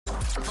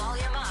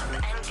Volume up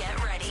and get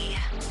ready.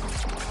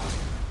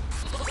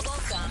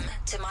 Welcome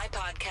to my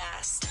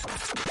podcast.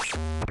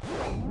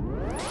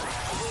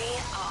 We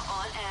are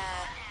on air.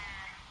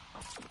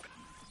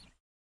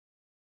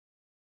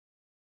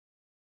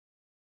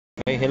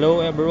 Okay, hello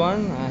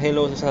everyone.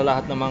 Hello sa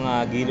lahat ng mga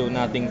giliw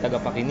nating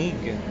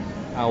tagapakinig.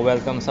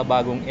 Welcome sa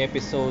bagong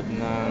episode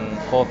ng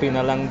Coffee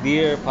na Lang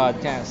Dear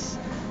podcast.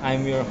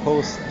 I'm your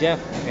host Jeff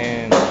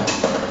and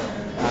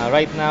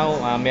right now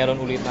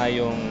meron ulit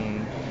tayong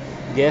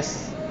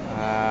guest.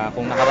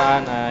 Kung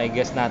nakaraan ay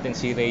guest natin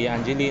si Rhea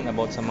Angeline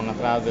about sa mga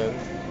travel.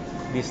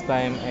 This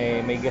time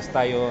may guest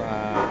tayo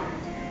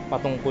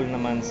patungkol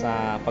naman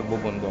sa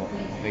pagbubundok.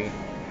 Okay.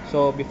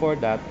 So before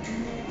that,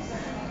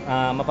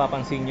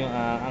 mapapansin nyo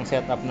ang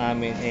setup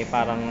namin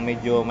parang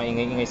medyo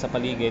maingay-ingay sa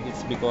paligid.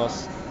 It's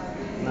because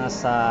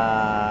nasa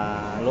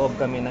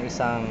loob kami ng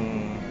isang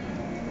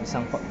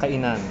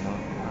kainan, no?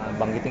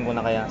 Banggitin ko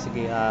na kaya,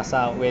 sige,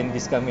 sa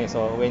Wendy's kami.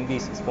 So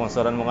Wendy's,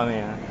 sponsoran mo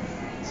kami, ha.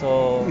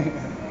 So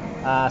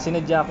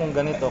sinadya kong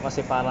ganito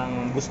kasi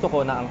parang gusto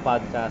ko na ang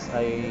podcast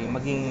ay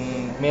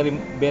maging very,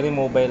 very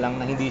mobile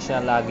lang, na hindi siya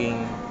laging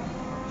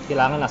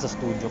kailangan nasa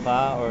studio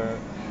ka, or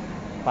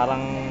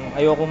parang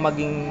ayoko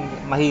maging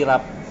mahirap.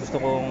 Gusto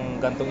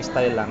kong gantong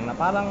style lang na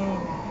parang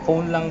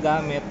phone lang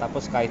gamit,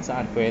 tapos kahit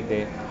saan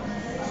pwede.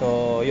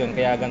 So yun,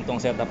 kaya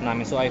gantong setup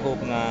namin. So I hope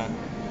na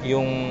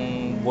yung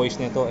voice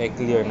nito ay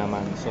clear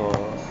naman. So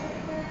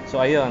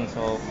ayun,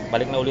 so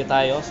balik na ulit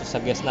tayo. So sa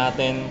guest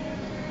natin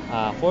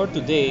for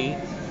today,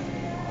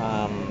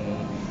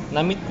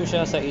 na-meet ko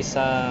siya sa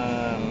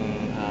isang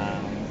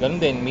ganun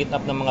din, meet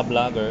up ng mga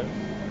vlogger.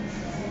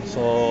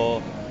 So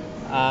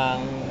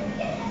ang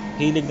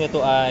hilig nito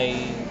ay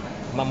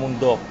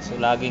mamundok. So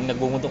laging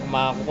nagbumundok.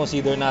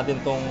 Makukonsider natin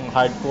tong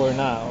hardcore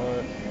na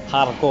or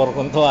hardcore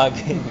kung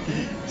tawagin.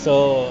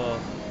 So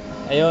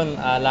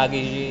ayun,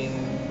 lagi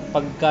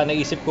pagka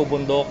naisip ko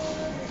bundok,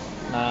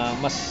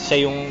 mas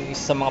siya yung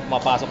isa sa mga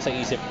pumapasok sa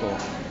isip ko.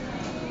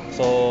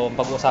 So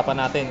pag-uusapan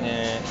natin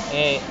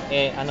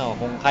ano,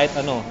 kung kahit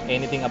ano,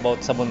 anything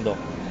about sa bundok.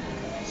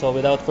 So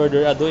without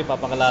further ado,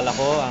 ipapakilala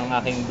ko ang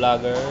aking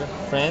vlogger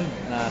friend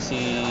na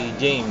si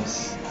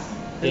James.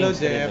 Hello,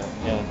 Jeff.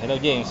 Yan. Hello,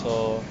 James.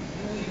 So,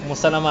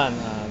 kumusta naman?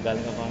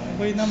 Galing ka pa?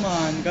 Okay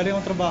naman, galing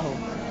akong trabaho.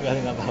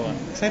 Galing ka pa ba?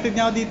 Excited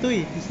nga ako dito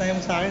eh. Gusto na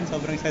mo sa akin,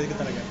 sobrang excited ko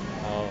talaga.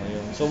 Oo,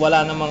 yun. So,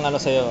 wala namang ano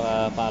sa'yo,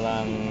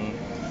 parang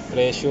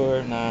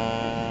pressure na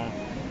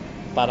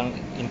parang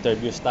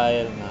interview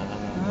style na ano.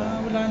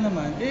 Wala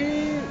naman.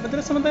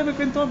 Madalas naman tayo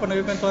magkwentuhan. Pag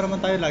nagkwentuhan naman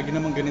tayo, lagi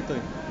naman ganito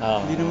eh.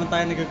 Oo. Hindi naman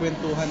tayo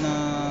nagkwentuhan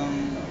ng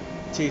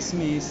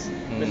chismis.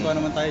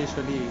 Kwentuhan naman tayo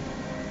usually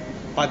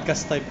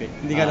podcast type eh.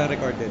 Hindi ka lang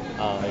recorded.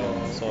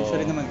 Yun. So,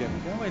 Usually naman ganun.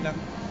 Okay lang.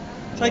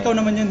 So, ikaw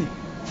naman yun eh.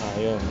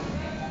 Yun.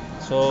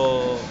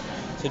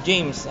 So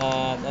James,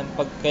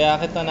 kaya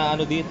kita na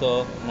ano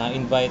dito, na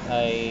invite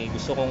ay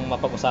gusto kong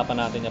mapag-usapan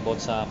natin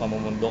about sa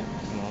pamumundok,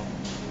 no?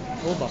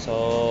 Oo ba? So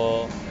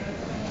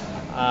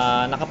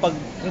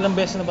ilang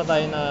beses na ba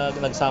tayo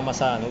nagsama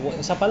sa ano?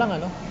 Isa pa lang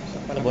ano?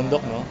 Sa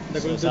bundok, no?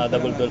 Daguldol Sa pa lang.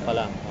 Daguldol pa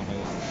lang. Okay.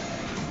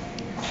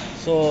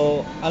 So,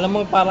 alam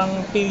mo,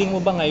 parang feeling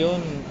mo ba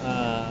ngayon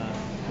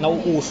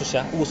nauuso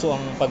siya? Uso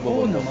ang Oo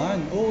pagbubundok?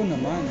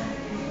 naman.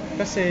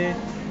 Kasi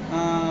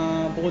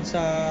bukod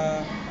sa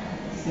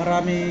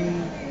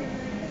maraming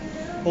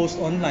post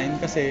online,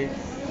 kasi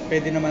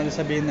pwede naman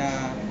sabihin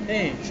na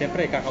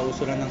syempre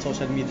kakauso lang ng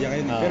social media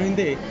ngayon. Pero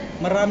hindi eh.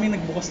 Maraming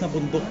nagbukas na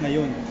bundok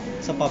ngayon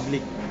sa public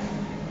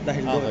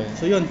dahil doon. Okay.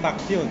 So yun,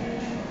 fact yun.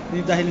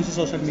 Hindi dahil yun sa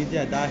social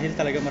media, dahil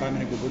talaga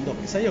maraming nagbubundok.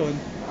 Isa yun.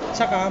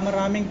 Tsaka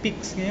maraming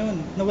pics ngayon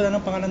na wala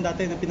ng pangalan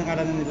dati, na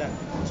pinangalanan nila.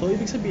 So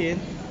ibig sabihin,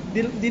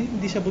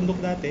 hindi siya bundok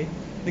dati,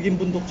 naging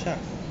bundok siya.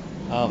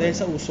 Okay. Dahil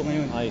sa uso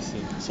ngayon. I see.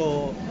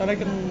 So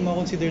talagang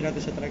makonsider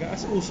natin siya talaga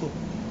as uso.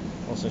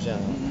 Uso siya,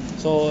 no?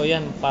 So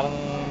yan, parang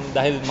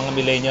dahil mga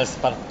millennials,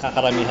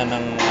 kakaramihan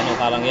ng ano,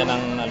 parang yan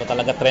ang ano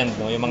talaga trend,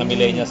 no? Yung mga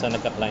millennials na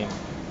nagka-climb.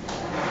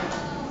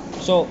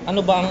 So ano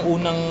ba ang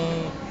unang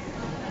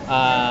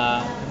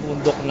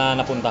bundok na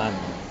napuntahan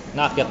mo?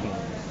 Naakyat mo?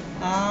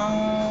 Ang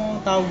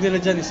tawag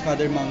nila dyan is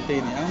Mother Mountain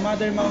eh. Ang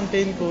Mother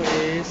Mountain ko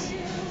is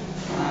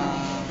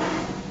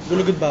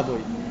Gulugod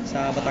Baboy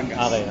sa Batangas.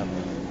 Okay.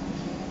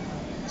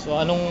 So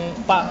anong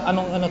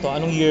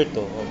year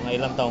to? O mga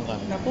ilang taong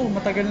ka? Naku,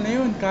 matagal na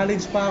yun.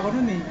 College pa ako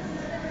nun eh.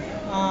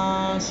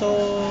 So,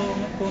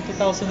 kung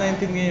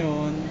 2019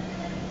 ngayon,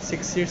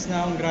 6 years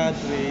na akong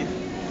graduate.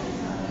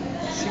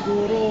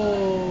 Siguro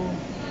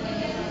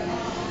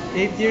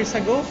 8 years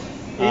ago?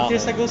 8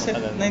 years ago,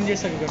 9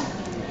 years ago.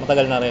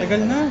 Matagal na rin.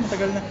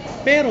 Matagal na.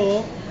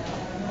 Pero,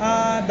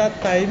 that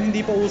time,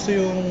 hindi pa uso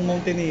yung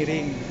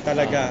mountaineering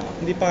talaga.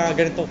 Hindi pa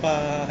ganito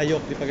ka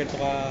hayok, hindi pa ganito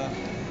ka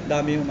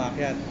dami yung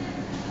umakyat.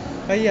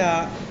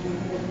 Kaya,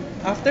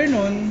 after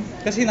nun,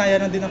 kasi hinaya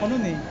na din ako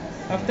nun eh.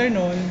 After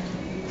nun,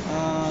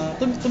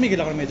 tumigil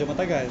ako medyo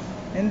matagal.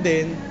 And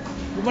then,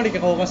 bumalik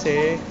ako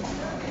kasi,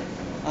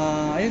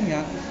 ayun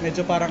nga,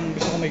 medyo parang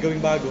gusto ko may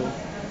gawing bago.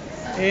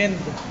 And,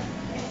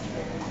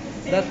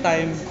 that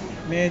time,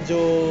 medyo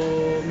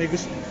may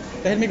gusto,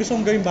 Dahil may gusto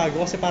kong gawing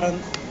bago kasi parang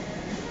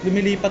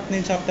lumilipat na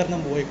yung chapter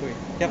ng buhay ko eh.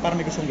 Kaya parang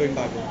may gusto kong gawing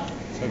bago.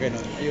 So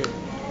ganun, ayun.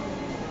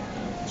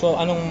 So,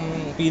 anong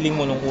feeling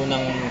mo nung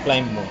unang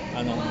climb mo?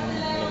 Anong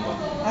mo?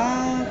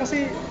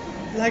 Kasi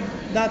like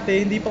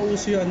dati hindi pa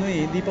uso yung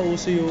hindi pa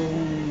uso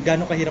yung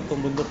gaano kahirap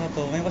tong bundok na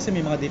to. Ngayon kasi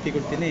may mga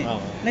difficulty na eh.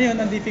 Oo. Ngayon,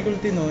 ang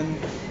difficulty nun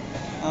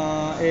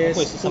is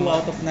Pwes, 2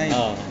 out of 9.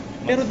 Oo.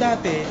 Pero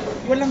dati,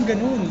 walang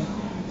ganun.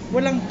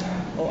 Walang,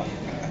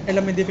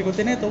 alam mo yung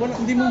difficulty na ito,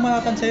 hindi mo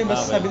mapapansin.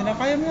 Basta Okay. sabi nila,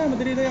 kaya mo yan,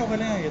 madali na yan, okay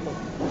lang yan, ito.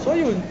 So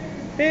ayun,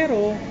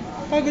 pero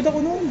pagod ako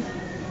noon.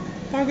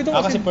 Pagod ako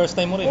Kasi first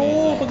time mo rin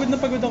Oo, eh.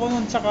 pagod ako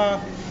noon. Tsaka,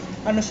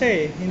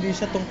 hindi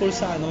siya tungkol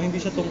sa hindi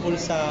siya tungkol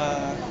sa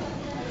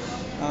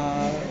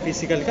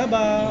physical ka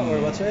ba or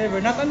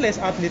whatsoever. Not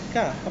unless athlete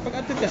ka.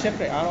 Kapag athlete ka,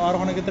 syempre,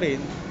 araw-araw ka nag-train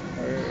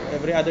or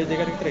every other day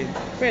ka nag-train,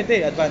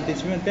 pwede,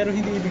 advantage mo yun. Pero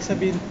hindi ibig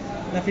sabihin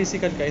na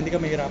physical ka, hindi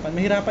ka mahirapan.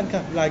 Mahirapan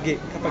ka lagi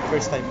kapag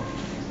first time mo.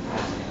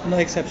 No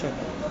exception.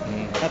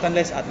 Not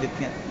unless athlete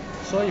nga.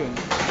 So, yun.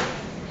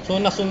 So,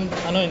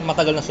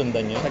 matagal na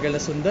sundan yun? Tagal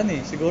na sundan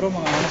eh. Siguro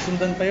mga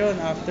nasundan pa yun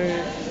after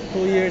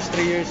 2 years,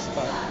 3 years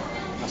pa.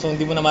 So,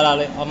 hindi mo na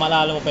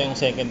malala mo pa yung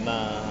second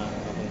na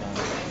napunta?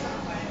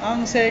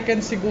 Ang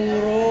second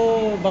siguro,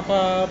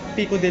 baka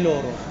Pico de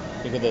Loro.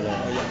 Pico de Loro.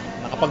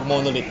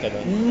 Nakapag-monolith ka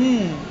doon?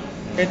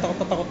 Kahit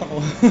takot ako.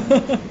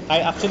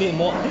 Actually,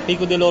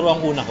 Pico de Loro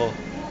ang una ko.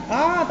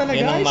 Talaga?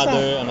 Yan ang Ayos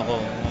mother, ah. ko.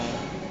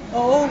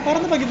 Oo,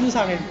 parang napagid mo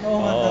sa akin.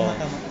 Oo nga, Oo.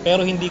 tama.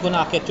 Pero hindi ko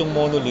naakyat yung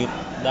monolith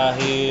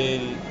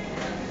dahil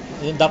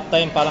that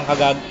time parang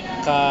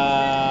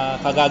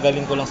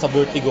kagagaling ko lang sa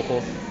vertigo ko.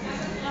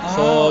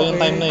 So,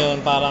 yung Okay. time na yun,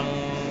 parang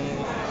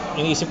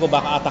iniisip ko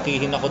baka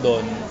atakihin ako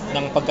doon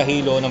ng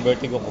pagkahilo ng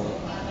vertigo ko.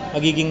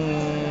 Magiging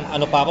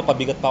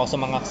pabigat pa ako sa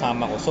mga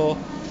kasama ko. So,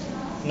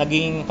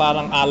 naging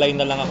parang alay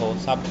na lang ako.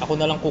 Ako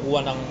na lang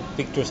kukuha ng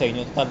picture sa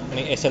inyo.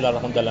 May SLR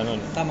akong dala nun.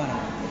 Tama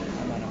naman.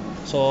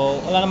 So,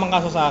 wala namang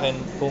kaso sa akin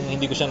kung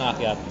hindi ko siya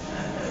naakyat,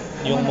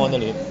 yung Tama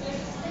naman. monolith.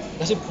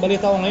 Kasi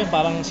balita ko ngayon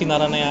parang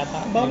sinara na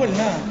yata. Bawal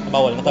na.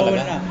 Bawal na talaga?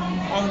 Bawal na.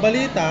 Ang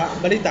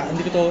balita,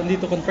 hindi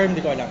to confirm,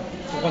 hindi ko alam.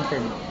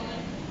 Confirm.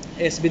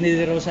 Is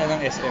binili raw siya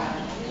ng SM.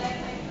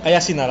 Kaya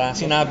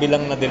sinabi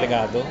lang na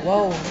delegado.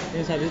 Wow.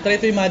 Yun sabi. Try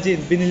to imagine,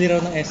 binili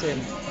raw ng SM.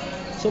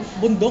 So,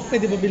 bundok,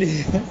 pwede ba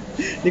bilhin yun?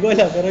 Hindi ko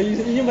alam, pero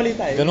yun yung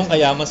balita eh. Ganun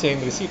kayaman si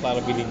Henry C.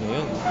 para bilhin niyo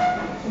yun.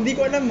 Hindi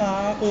ko alam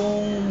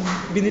kung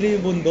binili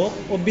yung bundok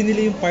o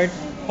binili yung part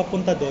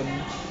papunta doon.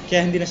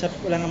 Kaya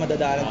wala na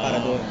madadaanan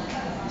para doon.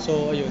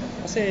 So, ayun.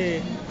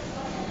 Kasi,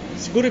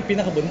 siguro yung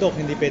pinakabundok,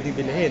 hindi pwedeng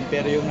bilhin.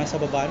 Pero yung nasa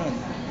baba nun,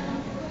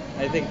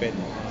 I think pwede.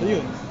 So,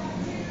 yun.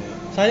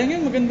 Sayang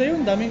yun, maganda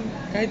yun.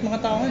 Kahit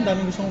mga tao nga,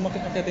 daming gustong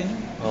umakit-akitin yun.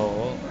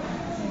 Oo.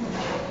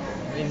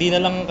 Hindi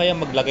na lang kaya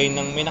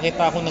may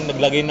nakita ako nang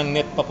naglagay ng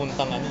net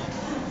papuntang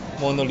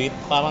monolith.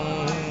 Parang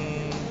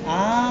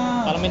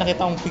may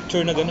nakita akong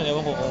picture na gano'n.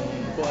 Ewan ko kung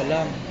Hindi ko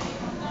alam.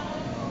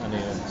 ano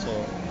yun.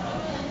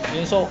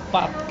 So,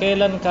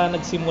 kailan ka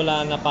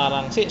nagsimula na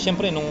parang,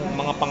 siyempre nung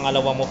mga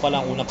pangalawa mo pa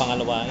lang,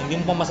 hindi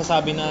mo pa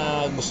masasabi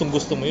na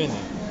gustong-gusto mo yun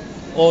eh.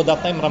 O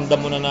that time, ramdam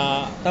mo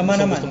na Tama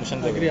naman. gusto mo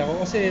siyang gawin. Agree ako.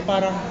 Kasi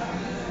parang,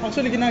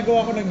 actually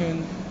ginagawa ko lang yun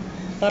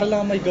para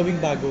lang may gawing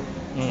bago.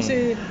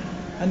 Kasi,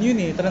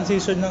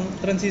 transition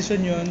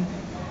yun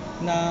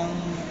ng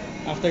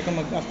after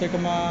ko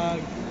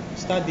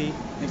mag-study,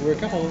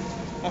 nag-work ako.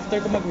 After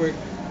ko mag-work,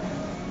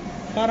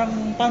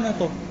 parang paano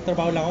to?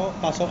 Trabaho lang ako,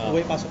 pasok,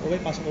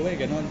 uwi,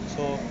 ganun.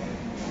 So,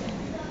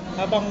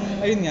 habang,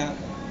 ayun nga,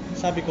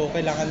 sabi ko,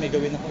 kailangan may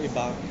gawin ako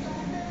iba.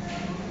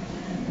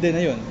 Then,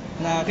 ayun,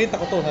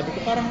 nakita ko to, sabi ko,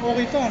 parang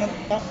okay to.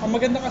 Ang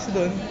maganda kasi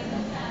doon,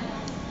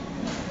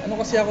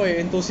 kasi ako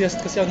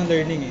enthusiast kasi ako ng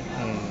learning eh.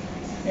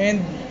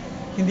 And,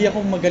 hindi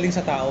ako magaling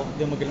sa tao,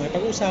 hindi ako magaling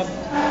pag-usap,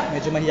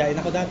 medyo mahihain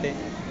ako dati.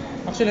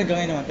 Actually, hanggang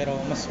ngayon naman, pero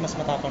mas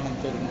matapang ng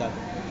tulong dati.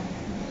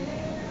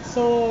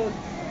 So,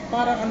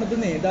 parang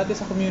dati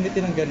sa community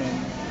ng ganun,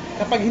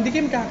 kapag hindi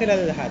kayo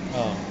magkakakilala lahat,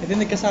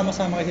 hindi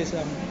nagkasama-sama kayo sa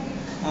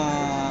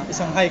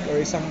isang hike or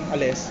isang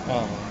ales,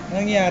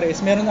 ang nangyayari is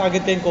meron na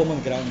agad kayong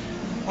common ground.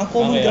 Ang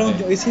common ground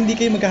nyo is hindi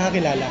kayo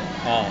magkakakilala.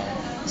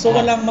 So,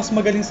 walang mas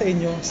magaling sa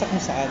inyo sa kung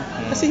saan.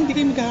 Kasi hindi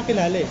kayo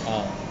magkakakilala eh.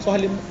 So,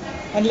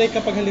 unlike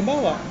kapag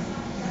halimbawa,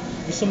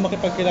 gusto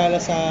makipagkilala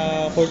sa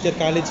fourth year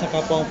college, sa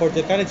kapwa ng fourth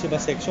year college, iba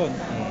section.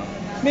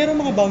 Meron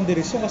mga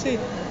boundaries yun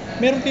kasi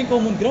meron kayong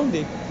common ground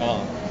eh.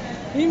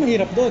 Yun yung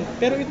mahirap doon.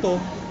 Pero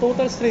ito,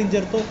 total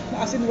stranger to,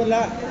 na as in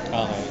wala.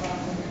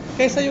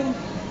 Kaysa yung,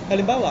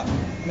 halimbawa,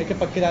 may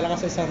kapagkilala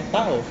ka sa isang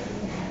tao,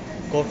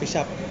 coffee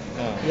shop,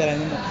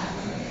 kilalanin mo.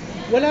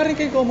 Wala rin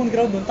kayong common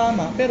ground doon,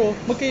 tama, pero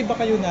magkaiba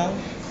kayo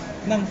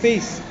ng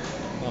face.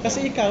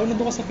 Kasi ikaw,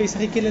 nandun ka sa face,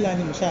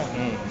 nakikilalanin mo siya.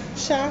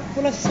 Siya,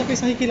 wala siya sa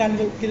face,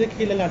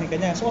 nakikilalanin ka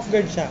niya. So, off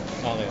guard siya.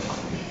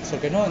 So,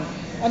 ganon.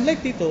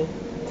 Unlike dito,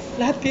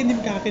 lahat kayo hindi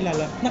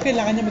magkakakilala, na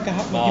kailangan niya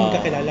maging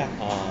magkakilala.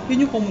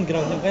 Yun yung common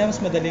ground niya, kaya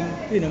mas madaling,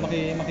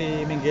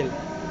 makimingle.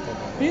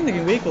 Yun yung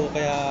naging way ko,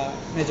 kaya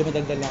medyo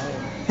madaldal lang ako.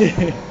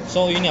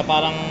 So, yun nga,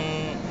 parang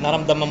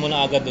naramdaman mo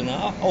na agad doon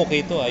na,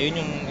 okay to yun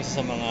yung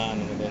isa sa mga,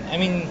 doon. I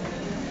mean,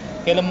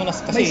 kailan mo na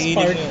kasi May hilig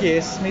spark, mo yun?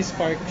 yes. May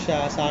spark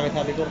siya sa akin.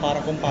 Sabi ko,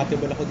 parang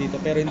compatible ako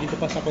dito. Pero hindi ko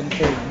pa siya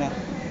confirm na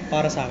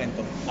para sa akin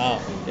to.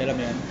 Okay. Alam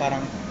mo yun?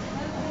 Parang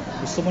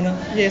gusto mo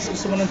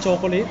ng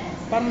chocolate.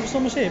 Parang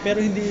gusto mo siya eh.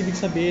 Pero hindi ibig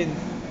sabihin,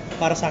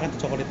 para sa akin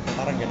to chocolate.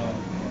 Parang gano'n.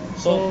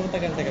 So,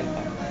 tagal-tagal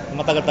pa.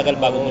 Matagal-tagal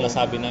bago mo Oo.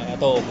 nasabi na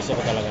ito gusto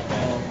ko talaga to.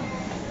 Oo.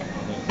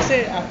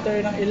 Kasi after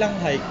ng ilang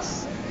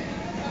hikes,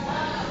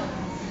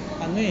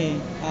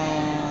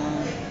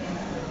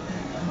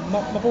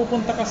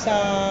 mapupunta ka sa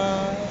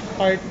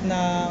part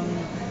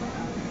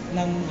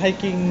ng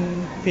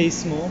hiking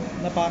phase mo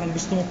na parang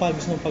gusto mo pa.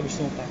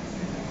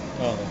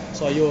 Okay.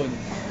 So ayun.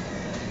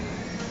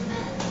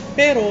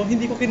 Pero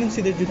hindi ko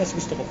kinonsider yun as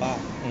gusto ko pa.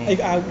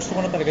 Gusto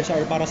ko na talaga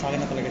siya or para sa akin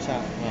na talaga siya.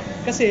 Okay.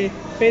 Kasi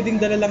pwedeng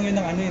dala lang yun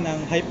ng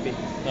hype eh.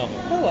 Okay.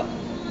 Bawa,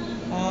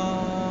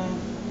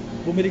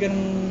 bumili ka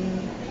ng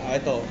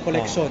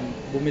collection.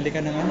 Bumili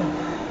ka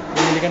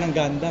ng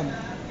Gundam.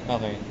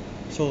 Okay.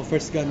 So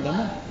first Gundam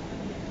mo.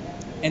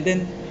 And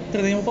then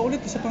trinay mo pa ulit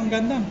isa pang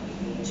Gundam.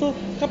 So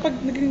kapag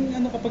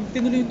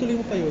tinuloy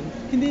mo pa yun,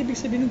 hindi ibig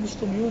sabihin na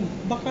gusto mo yun.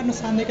 Baka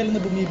nasanay ka lang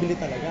na bumibili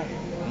talaga.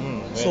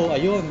 So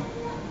ayun.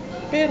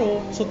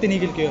 Pero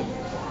tinigil ko yun.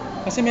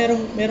 Kasi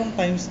merong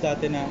times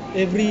dati na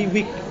every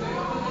week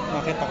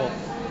umakyat ako.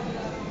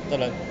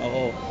 Talaga.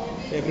 Oo.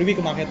 Every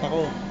week umakyat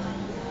ako.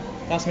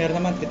 Tapos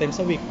meron naman 3 times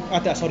a week.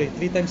 3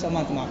 times a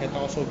month umakyat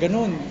ako. So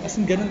ganun. As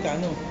in ganun ka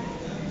ano.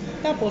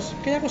 Tapos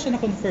kaya ko siya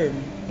na-confirm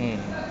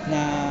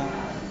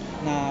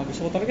na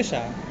gusto ko talaga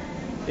siya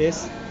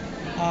is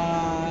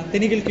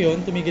tinigil ko yun,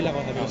 tumigil ako.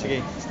 Sabi ko, sige,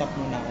 stop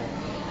muna ako.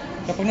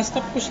 Kapag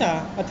na-stop ko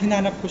siya at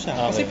hinanap ko siya,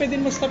 kasi pwede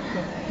mo stop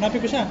mo, hanapin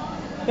ko siya.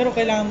 Pero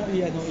kailangan mo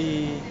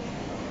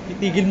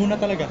itigil muna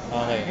talaga.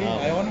 Okay.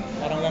 Ayaw ko na,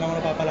 parang wala naman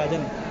napapala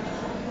dyan.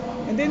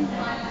 And then,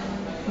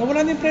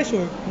 nawala na yung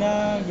pressure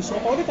na gusto ko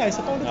pa ulit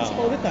isa pa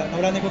ulit.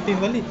 Nawala na yung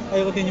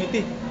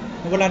continuity.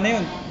 Nawala na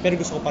yun, pero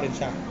gusto ko pa rin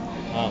siya.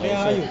 Okay. Kaya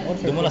ayun,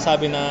 Doon mo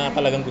nasabi na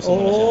talagang gusto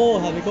mo na siya. Oo,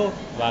 sabi ko,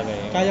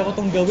 Bagay. kaya ko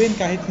tong gawin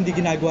kahit hindi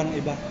ginagawa ng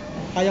iba.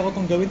 Kaya ko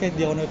tong gawin kahit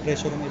hindi ako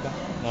na-pressure ng iba.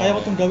 Kaya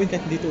ko tong gawin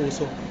kahit hindi ito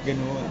uso.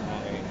 Ganoon.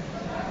 Okay.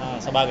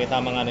 Sa bagay,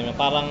 tama nga naman.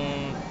 Parang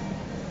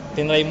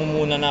tinry mo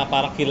muna na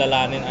parang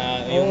kilalanin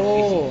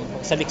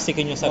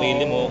saliksikin yung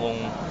sarili mo kung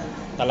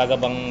talaga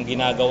bang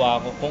ginagawa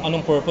ko, kung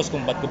anong purpose,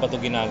 kung ba't ko ba ito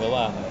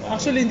ginagawa.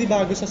 Actually, hindi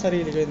bago sa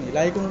sarili ko yun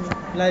eh.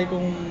 Lagi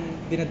kong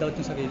dinadoubt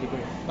yung sarili ko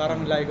eh.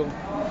 Parang lagi kong,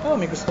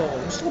 may gusto ko.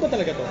 Gusto ko ba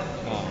talaga to?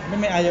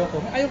 May ayaw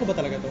ko. Ayaw ko ba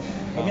talaga to?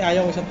 Pag may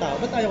ayaw ko isang tao,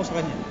 ba't ayaw ko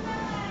sa kanya?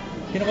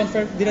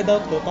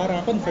 Dinadoubt ko para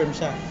confirm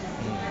siya.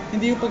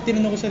 Hindi yung pag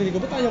tinanong ko sa sarili ko,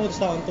 ba't ayaw ko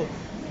sa taon to?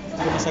 Hindi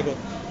ko masagot.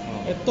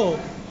 Ito,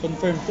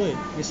 confirm to eh.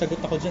 May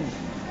sagot ako dyan eh.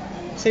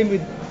 Same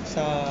with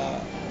sa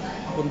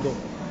mundo.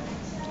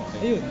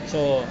 Okay. Ayun.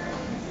 So,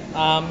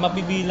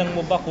 mabibilang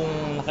mo ba kung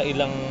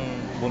nakailang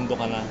bundo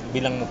ka na?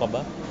 Bilang mo pa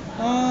ba?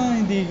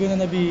 Hindi ko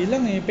na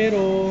nabilang eh.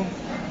 Pero,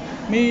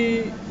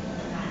 may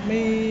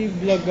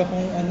vlog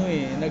akong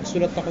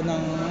nagsulat ako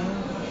ng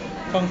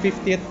pang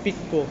 50th peak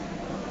ko.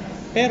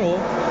 Pero,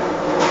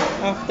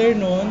 after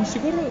nun,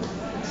 siguro,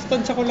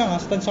 stansya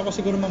ko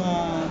siguro mga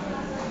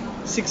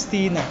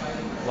 60 na.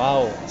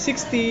 Wow.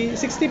 60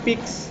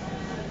 peaks.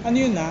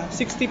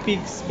 60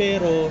 peaks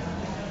pero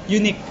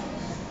unique.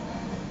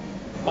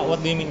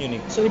 What do you mean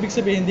unique? So ibig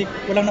sabihin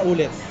walang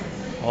naulit.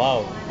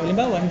 Wow.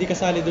 Halimbawa, hindi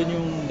kasali doon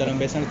yung dalawang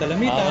beses na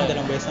nagtalamitan,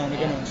 dalawang beses na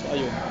gano'n.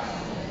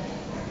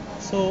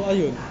 So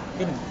ayun.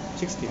 Ganun.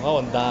 60.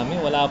 Wow, ang dami.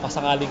 Wala pa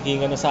sakaling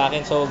kingan sa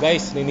akin. So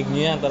guys, rinig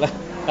niyo yan talaga.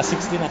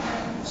 60 na.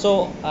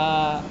 So,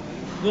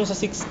 dun sa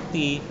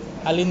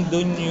 60, alin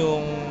dun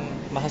yung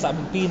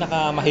masasabing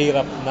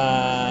pinakamahirap na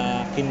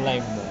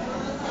kinlimb mo?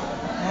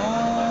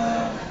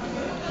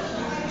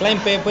 Climb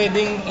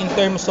pwedeng in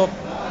terms of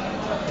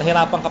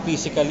nahirapan ka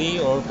physically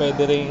or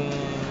pwede ring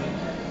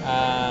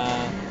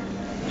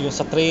yung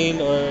sa trail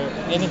or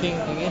anything.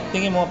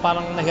 Tingin mo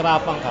parang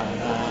nahirapan ka.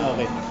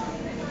 Okay.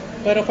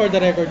 Pero for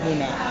the record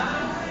muna,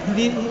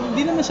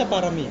 hindi naman siya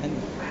paramihan.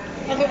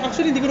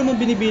 Actually, hindi ko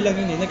naman binibilang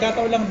yun eh.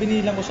 Nagkataon lang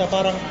binilang ko siya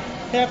parang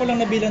kaya ko lang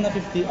nabilang na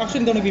 50.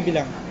 Actually, hindi ako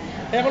nagbibilang.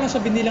 Kaya ko lang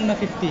sa binilang na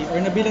 50 or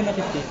nabilang na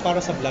 50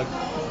 para sa vlog.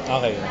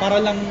 Okay. Para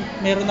lang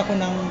meron ako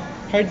ng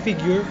hard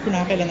figure kung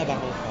nakakailan na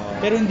ba ako.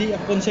 Pero hindi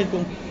ako concerned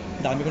kung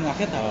dami ko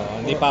nakakit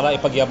hindi para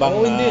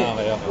ipagyabang na. Hindi.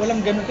 Okay. Walang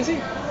ganun. Kasi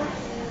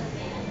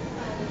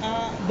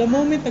the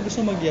moment na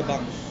gusto magyabang,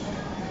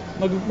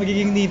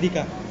 magiging needy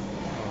ka.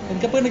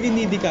 And kapag naging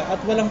needy ka at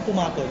walang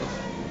pumatol,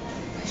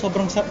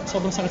 sobrang sakit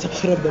sa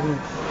pakiramdam mo.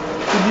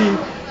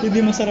 Hindi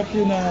masarap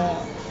yun na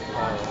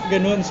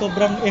ganun.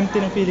 Sobrang empty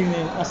ng feeling na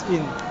yun. As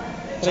in.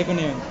 Try ko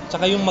na yun.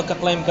 Tsaka yung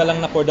magka-climb ka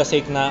lang na for the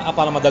sake na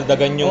para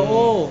madagdagan yung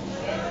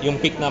yung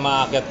peak na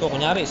maakyat ko.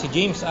 Kunyari si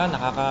James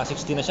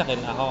nakaka-60 na siya,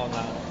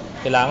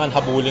 kailangan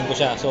habulin ko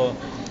siya. So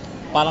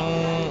parang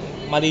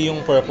mali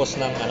yung purpose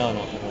ng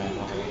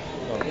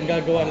Yung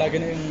gagawa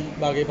lagi na yung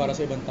bagay para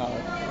sa ibang tao.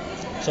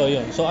 So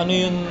yun. So ano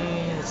yun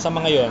sa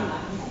mga yun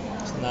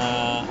na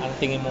ang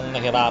tingin mong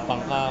nahirapan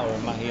ka or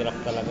mahirap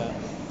talaga?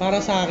 Para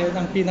sa akin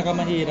ang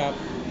pinakamahirap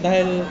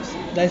dahil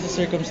sa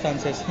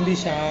circumstances, hindi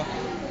siya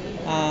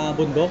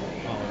bundok,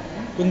 Okay.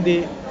 kundi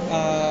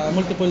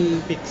multiple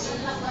peaks.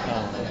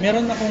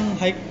 Meron akong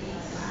hike.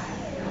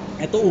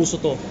 Ito uso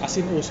to, as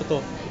in uso to.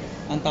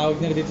 Ang tawag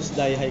nila dito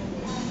sa die hike.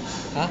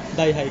 Ha?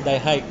 Die hike. Die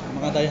hike.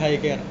 Mga die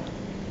hiker.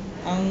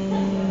 Ang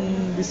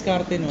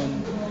diskarte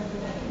nun,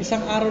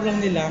 isang araw lang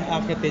nilang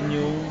akyatin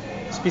yung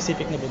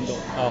specific na bundok.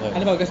 Okay.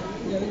 Ano ba,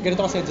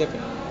 ganito kasi Jeff.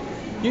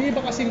 Yung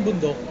iba kasing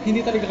bundok, hindi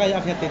talaga kaya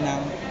akyatin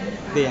ng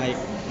day hike.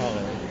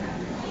 Okay.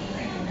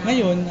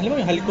 Ngayon, alam mo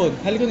yung Halcon.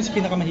 Halcon is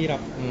pinakamahirap.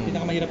 Mm.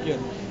 Pinakamahirap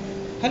yun.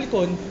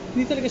 Halcon,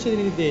 hindi talaga siya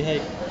day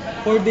hike.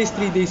 4 days,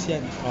 3 days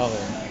yan.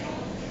 Okay.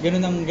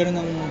 Ganun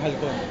ang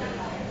Halcon.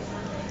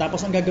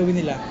 Tapos ang gagawin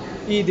nila,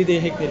 i-day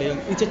hike nila yun.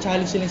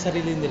 I-challenge nila yung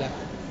sarili nila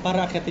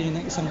para akyatin yun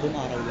ng isang buong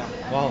araw lang.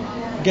 Wow.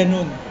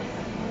 Ganun.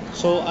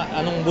 So,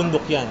 anong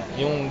bundok yan?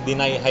 Yung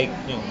deny hike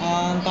nyo?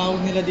 Ang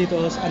tawag nila dito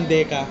is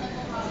Andeca.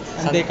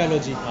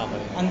 Andecalogy.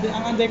 Okay.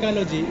 Ang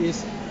Andecalogy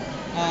is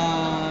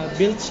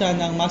built siya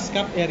ng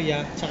Mascap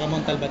area tsaka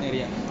Montalban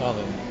area.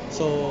 Okay.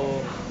 So,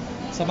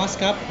 sa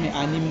Mascap, may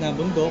 6 na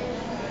bundok.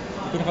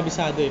 Hindi ko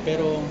nakabisado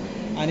pero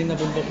 6 na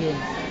bundok yun.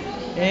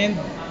 And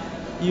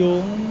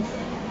yung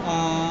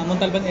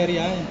Montalban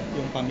area,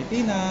 yung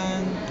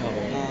Pamitinan,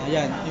 Okay.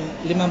 yan, yung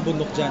 5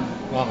 bundok dyan.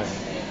 Okay.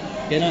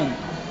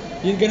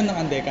 Ganun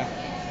ang Andeca.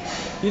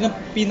 Yun ang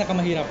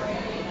pinakamahirap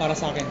para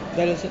sa akin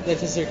dahil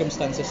sa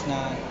circumstances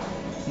na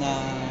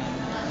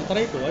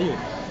try ko, ayun.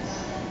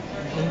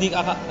 Hindi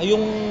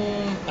yung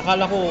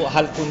akala ko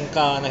Halcon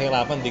ka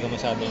nahirapan, hindi ka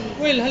masyadong.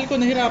 Well,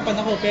 Halcon nahirapan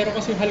ako pero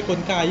kasi yung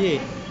Halcon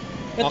kaya eh.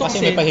 Kasi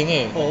may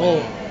pahinga eh.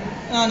 Oo.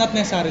 Not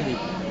necessarily.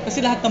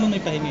 Kasi lahat naman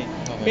may pahinga eh.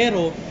 Okay.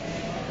 Pero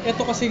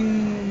ito kasing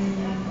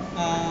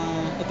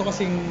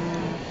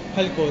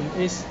Halcon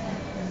is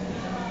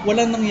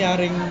walang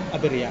nangyaring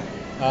aberya.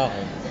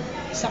 Okay.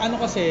 Sa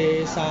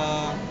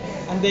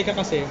Andeca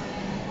kasi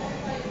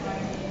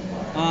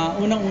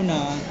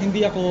unang-una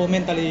hindi ako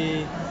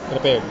mentally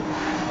Prepared.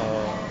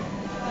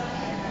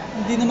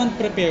 hindi naman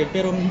prepared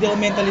pero hindi ako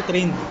mentally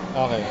trained.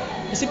 Okay.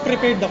 Kasi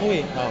prepared ako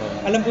eh. Okay.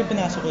 Alam ko yung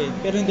pinasok ko eh,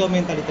 pero hindi ako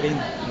mentally trained.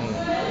 Mm.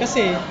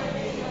 Kasi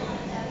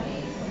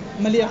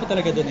mali ako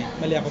talaga doon eh.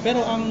 Mali ako.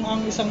 Pero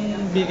ang isang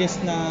biggest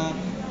na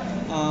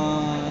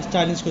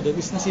challenge ko doon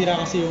is nasira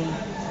kasi yung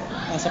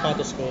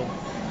sapatos ko.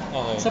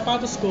 Okay.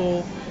 Sapatos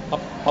ko,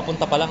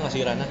 Papunta pa lang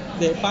nasira na.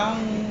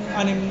 pang-4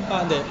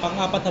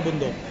 na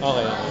bundok.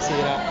 Okay.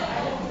 Nasira.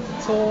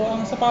 So,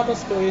 ang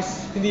sapatos ko is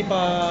hindi pa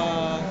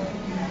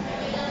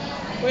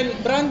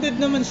branded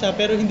naman siya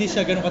pero hindi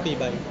siya gano'ng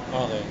katibay.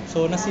 Okay.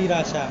 So, nasira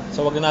siya.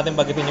 So wag na natin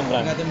bagitin yung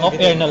brand. Wag natin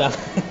Off-air banggitin. na lang.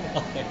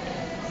 Okay.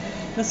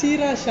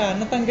 Nasira siya,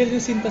 natanggal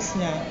yung sintas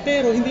niya,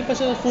 pero hindi pa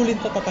siya fully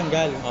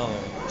tatanggal. Okay.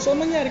 So,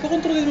 ang nangyari,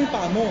 kukontrolin mo yung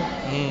paa mo.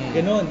 Mm.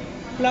 Ganon.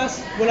 Plus,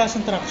 wala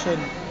siyang traction.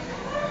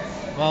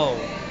 Wow.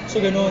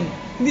 So, ganon.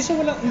 Hindi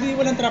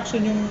walang traction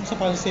yung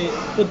sapatos kasi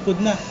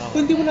pud-pud na.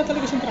 Kundi wala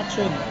talaga siyang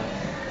traction.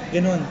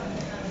 Ganon.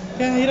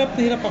 Kaya hirap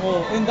na hirap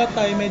ako. And that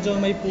time, medyo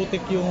may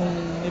putik yung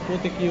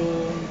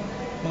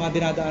mga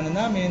dinadaanan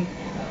namin.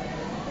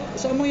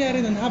 So, ang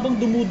mangyari nun, habang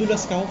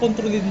dumudulas ka,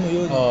 kontrolin mo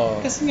yun.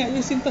 Oo. Kasi nga,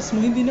 yung sintas mo,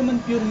 hindi naman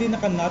purely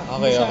nakanat. Okay,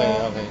 hindi siya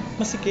okay.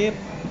 masikip.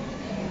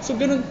 So,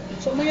 ganun.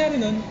 So, ang mangyari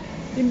nun,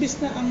 imbis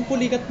na ang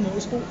pulikat mo,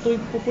 is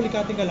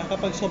pupulikatin ka lang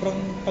kapag sobrang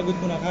pagod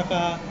mo na,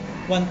 kaka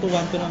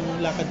 1-to-1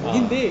 ng lakad mo. Oo.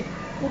 Hindi.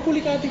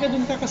 Pupulikatin ka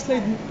dun,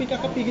 kakaslide mo,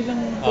 kakapigil ng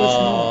force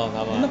mo. Oo,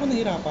 tama. Doon ako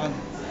nahirapan.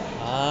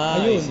 I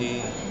Ayun. see.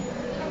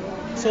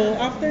 So,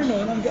 after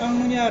nun, ang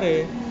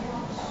nangyari,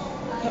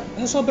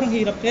 sa sobrang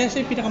hirap, kaya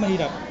siya yung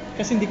pinakamahirap.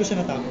 Kasi hindi ko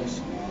siya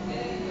natapos.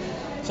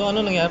 So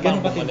ano nangyari?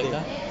 Ganun Parang katindi. bumalik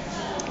ka?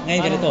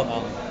 Ngayon ganito,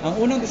 Oo. ang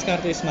unang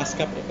diskarte is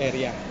Mascap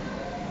area.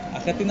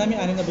 Akyatin namin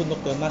 6 na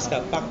bundok doon,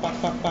 Mascap, pak, 6.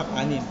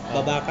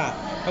 Baba ka.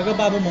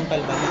 Pagbaba mo,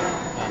 Montalban na.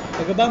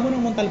 Pagbaba mo ng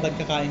Montalban,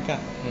 kakain ka.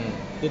 Hmm.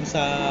 Doon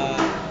sa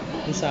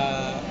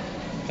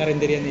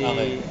karinderya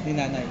Okay. ni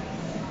nanay.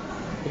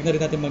 Huwag na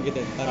rin natin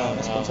magitin para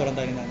mas sponsoran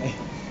tayo ni nanay.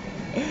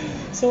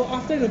 So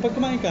after nun, pag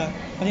kumain ka,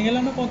 pahinga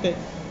lang ng konti,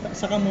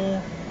 saka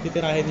mo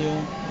titirahin yung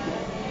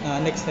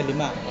next na 5.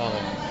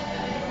 Okay.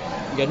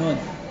 Ganun.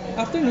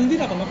 After nun, hindi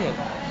na ako makiat.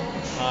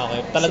 Okay.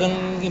 Talagang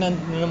inano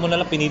mo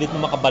na lang, pinilit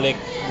mo makabalik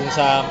dun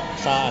sa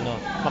ano,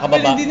 Well,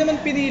 makababa. hindi naman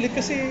pinilit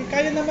kasi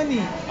kaya naman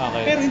eh.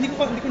 Okay. Pero hindi ko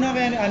na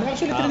kaya ano.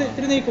 Actually,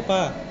 trinay ko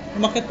pa.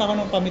 Umakyat pa ako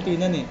ng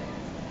Pamitinan eh.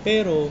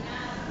 Pero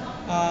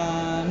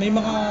may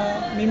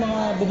mga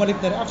bumalik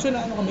na rin.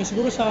 Actually, ano kami,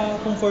 siguro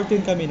kung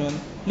 14 kami noon,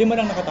 5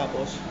 lang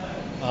nakatapos.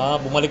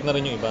 Bumalik na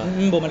rin yung iba.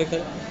 Bumalik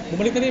na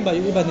rin iba.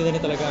 Yung iba, hindi na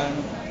rin talaga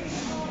ano.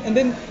 And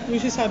then, yung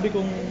sinasabi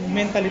kong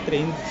mentally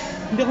trained,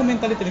 hindi ako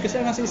mentally trained kasi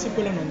ang nasa isip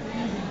ko lang nun,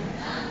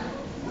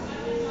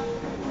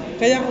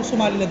 kaya ako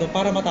sumali na doon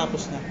para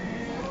matapos na.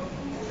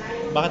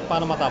 Bakit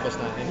paano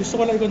matapos natin? Gusto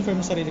ko lang i-confirm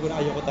sa sarili ko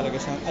na ayoko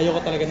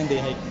talaga ng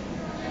day hike.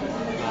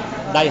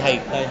 Die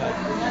hike. Die hike.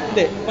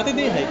 Hindi, pati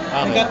day hike.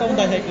 Okay. Nagkataong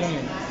die hike lang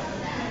yun.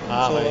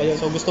 Okay. ayun.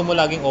 So gusto mo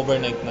laging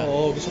overnight na?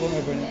 Oo, gusto kong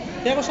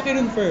overnight. Kaya ako siya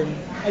kinonfirm.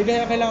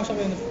 Kaya kailangan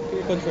siya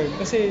i-confirm.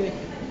 Kasi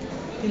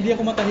hindi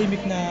ako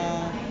matahimik na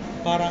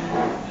parang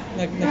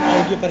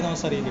nag-argue pa rin ako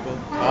sa sarili ko.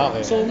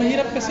 Okay. So,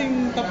 mahirap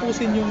kasing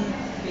tapusin yung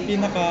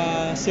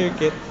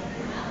pinaka-circuit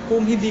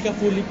kung hindi ka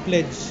fully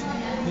pledged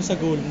dun sa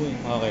goal mo eh.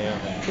 Okay.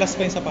 Plus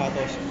pa yung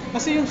sapatos.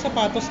 Kasi yung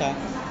sapatos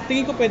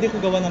tingin ko pwede ko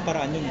gawa ng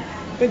paraan yun eh.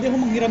 Pwede ko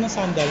manghiram ng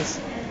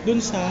sandals dun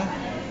sa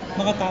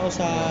mga tao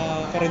sa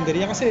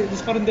karinderya. Kasi dun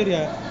sa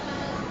karinderya,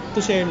 to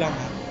share lang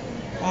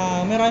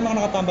marami mga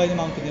nakatambay ng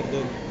mountaineer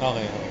dun.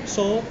 Okay.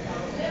 So,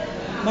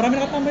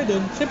 marami nakatambay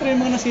doon. Siyempre, yung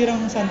mga nasirang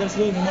sandals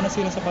doon, yung mga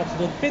nasirang sapatos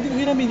doon, pwede ko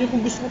hiramin yun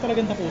kung gusto ko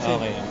talagang tapusin.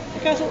 Okay.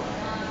 Kaso,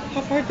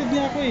 half-hearted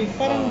niya ako eh.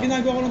 Parang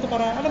ginagawa ko lang to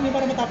para, alam mo,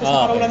 para matapos na,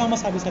 para Okay. wala nang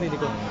masabi sa sarili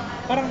ko.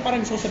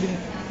 Parang gusto ko sabihin,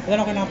 wala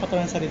nang kailangan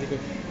patulan sa sarili ko.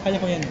 Kaya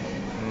ko yan.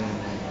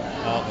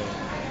 Okay.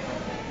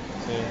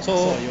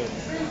 So, yun.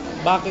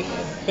 bakit?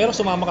 Pero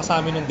sumama ka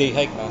sa amin nung day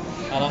hike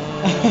Parang,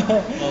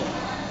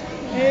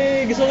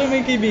 Gusto ko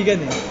may kaibigan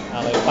eh.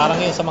 okay.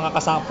 Parang yun sa mga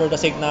kasama, for the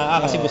sake na,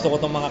 kasi Oo. gusto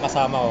ko tong mga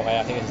kasama ko,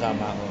 kaya sige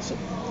sasama ako. So,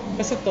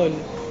 kasi tol,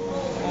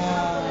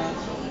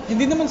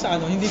 hindi naman sa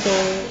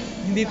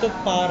hindi to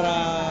para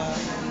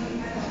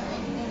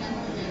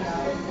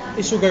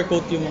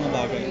i-sugarcoat yung mga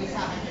bagay.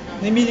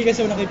 Namili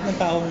kasi ako ng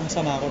taong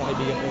sama ako, na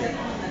kaibigan ko.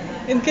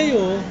 And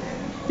kayo,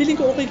 feeling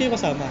ko okay kayo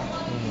kasama.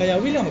 Kaya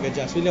willing ako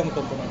mag-adjust, willing ako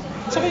mag-compromise.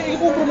 Saka yung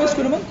i-compromise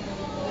ko naman,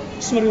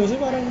 seryoso,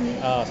 parang,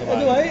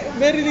 sabagay. diba,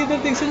 very little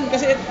things yun.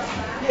 Kasi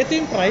ito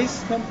yung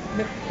price na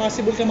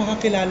possible ka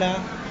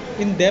makakilala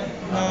in depth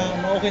na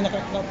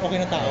okay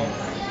na tao.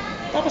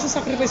 Tapos ang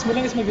sacrifice mo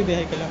lang is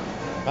magde-day hike ka lang.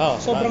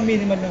 Sobrang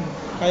minimal lang.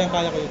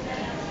 Kayang-kaya ko yun.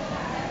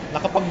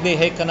 Nakapag-day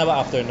hike ka na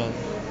ba after nun?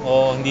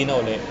 O hindi na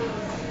uli?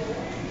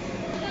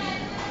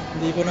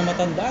 Hindi ko na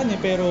matandaan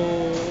pero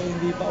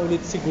hindi pa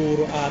ulit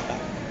siguro ata.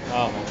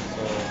 Okay.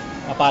 So,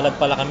 napalad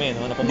pala kami,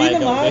 no? Hindi Napumayag ka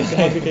naman, ulit.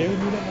 grabe kayo,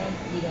 hindi naman.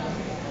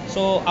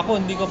 So,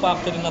 ako hindi ko pa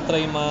actually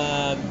na-try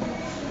nang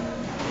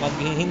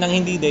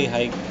hindi day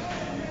hike.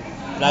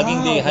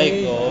 Laging day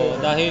hike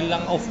ko dahil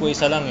lang off-way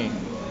isa lang eh.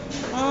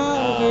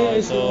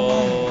 Okay. So,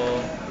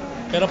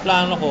 pero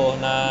plano ko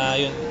na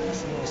yun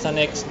sa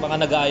next baka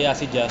nag-aaya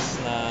si Jazz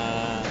na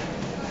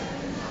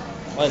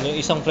yung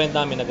isang friend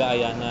namin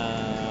nag-aaya na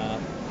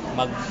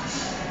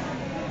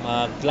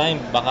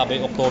mag-climb baka by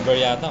October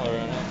yata or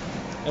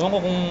ewan ko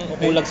kung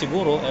kulag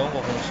siguro, ewan ko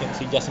kung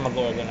si Jazz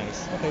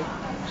mag-organize. Okay.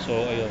 So,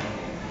 ayun.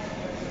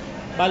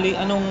 Bali,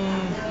 anong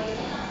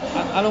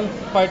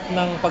part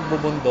ng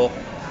pagbubundok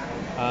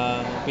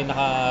ang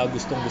pinaka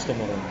gustong-gusto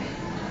mo ron?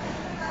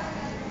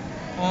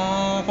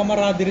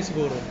 Camaraderie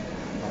siguro.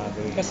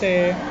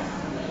 Kasi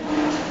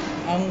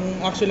ang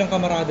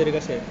camaraderie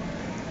kasi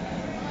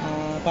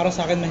para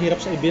sa akin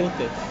mahirap siya i-build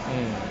eh.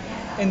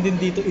 And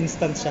then dito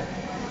instant siya.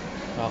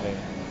 Okay.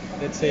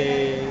 Let's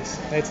say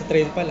kahit sa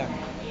trail pa lang.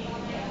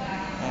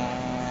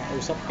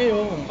 Usap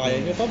kayo kung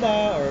kaya nyo pa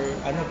ba or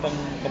ano pang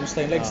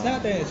kamusta yung legs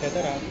natin,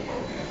 etc.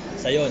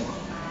 Sa yun.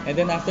 And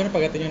then after na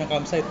pagdating nyo ng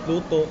campsite,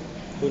 luto,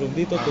 tulong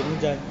dito, tulong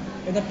dyan.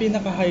 And ang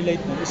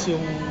pinaka-highlight nun is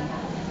yung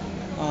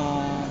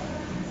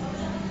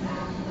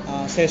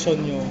session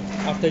nyo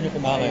after nyo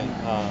kumain.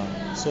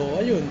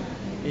 So ayun,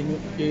 yung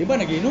iba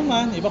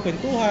nagiinuman, iba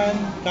kwentuhan,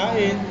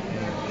 kain.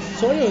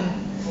 So ayun.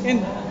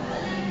 And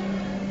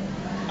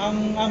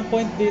ang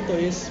point dito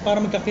is para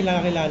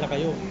magkakilala-kilala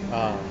kayo.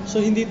 So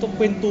hindi to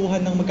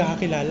kwentuhan ng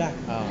magkakakilala.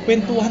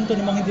 Kwentuhan to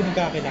namang hindi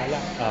magkakakilala.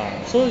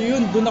 So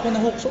yun, doon ako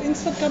na-hook. So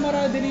instant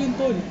camaraderie yun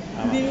tol.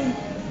 Hindi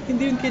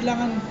yun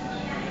kailangan,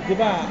 di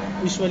ba,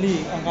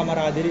 usually ang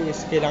camaraderie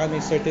is kailangan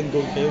may certain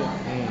goal kayo.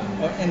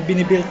 And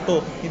binibuild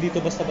to, hindi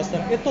to basta-basta.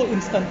 Ito,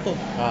 instant to.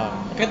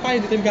 Kaya tayo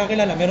dito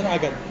magkakilala, meron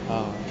agad.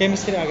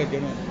 Chemistry agad,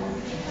 gano'n.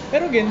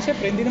 Pero again,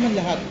 syempre, hindi naman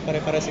lahat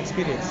pare-pares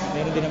experience.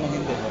 Meron din namang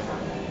hindi.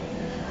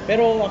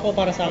 Pero ako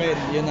para sa akin,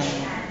 yun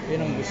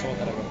ang gusto ko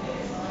talaga.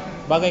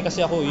 Bagay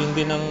kasi ako, yun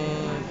din ang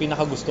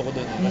pinakagusto ko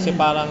doon. Kasi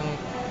parang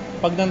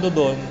pag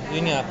nandoon,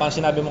 yun nga, parang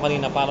sinabi mo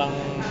kanina, parang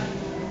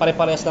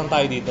pare-parehas lang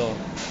tayo dito.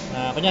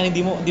 Kunyari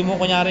hindi mo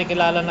kunyari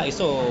kilala na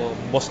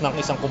boss ng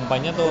isang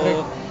kumpanya to.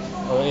 Correct.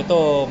 O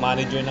ito,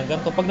 manager ng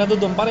ganito. Pag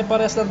nandoon,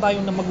 pare-parehas lang tayo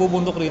na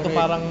magbubundok rito,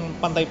 parang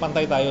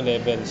pantay-pantay tayo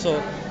level.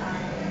 So,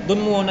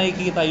 doon mo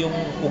nakikita yung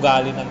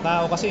ugali ng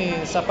tao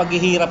kasi sa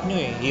paghihirap nyo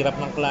hirap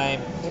ng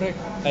climb. Correct.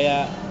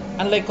 Kaya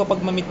unlike ko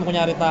pag ma-meet mo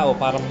kunyari tao,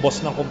 parang boss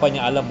ng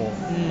kumpanya, alam mo,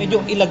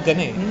 medyo ilag ka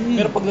na eh.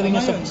 Pero pagdating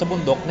nyo sa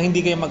bundok na hindi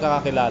kayo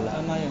magkakakilala.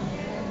 Tama yun.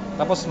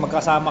 Tapos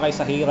magkasama kayo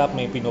sa hirap,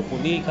 may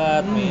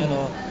pinupulikat, may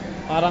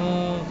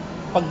parang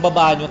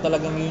pagbaba nyo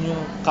talagang yun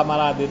yung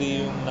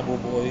camaraderie yung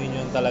nabubuo, yun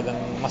yung talagang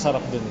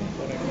masarap dun eh.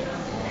 Correct.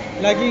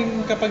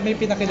 Laging kapag may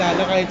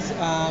pinakilala kahit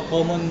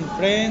common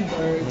friend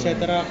or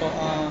etc.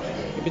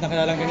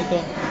 Pinakilala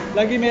ganito,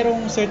 lagi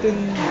merong certain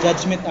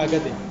judgment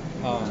agad eh.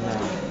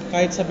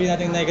 Kahit sabihin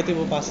natin negative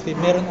o positive,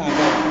 meron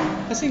agad.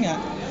 Kasi nga,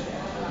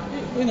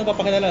 yun,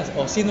 napapakilala,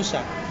 sino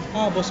siya?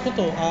 Boss ko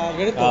to,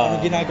 ganito,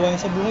 ano ginagawa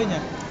niya sa buhay niya.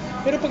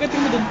 Pero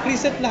pagdating mo doon,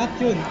 preset lahat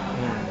yun.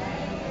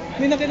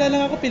 May nakilala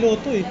nga ako,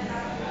 piloto eh.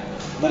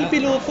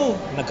 Piloto.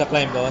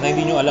 Nagka-climb ka na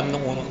hindi nyo alam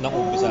nung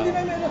umpisa.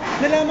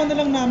 Nalaman na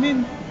lang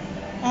namin.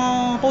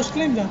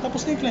 Post-climb lang,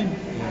 tapos na yung climb.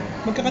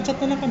 Magkaka-chat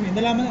na lang kami,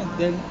 nalaman na,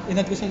 dahil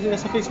inad ko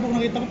sa Facebook,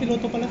 nakita ko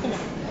piloto pala to.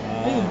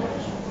 Ayun.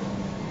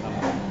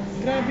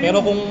 Grabe Pero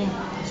yun. kung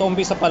sa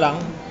umpisa pa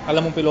lang,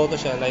 alam mong piloto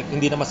siya, like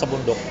hindi naman sa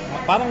bundok,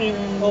 parang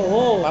yung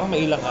Oo. parang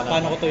may ilang ka na.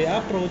 Paano ko to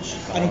i-approach?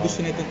 Anong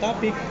gusto na itong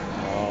topic?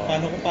 Oo.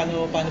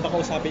 Paano ba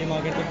kausapin yung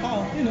mga ganitong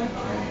tao? You know?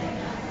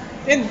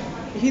 And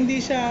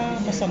hindi siya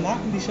masama,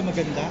 hindi siya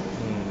maganda.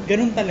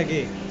 Ganun talaga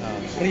eh.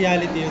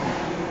 Reality yun.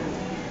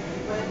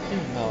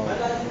 Oo.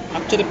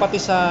 Actually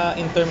pati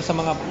in terms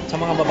sa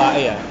mga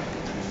babae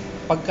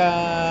pagka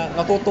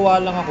natutuwa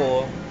lang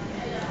ako,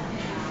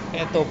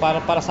 eto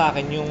para sa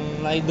akin yung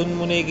doon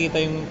mo nakikita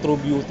yung true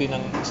beauty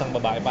ng isang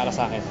babae para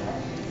sa akin.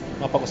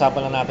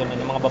 Mapag-usapan lang natin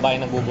ng mga babae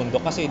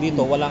nagbubundok kasi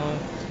dito walang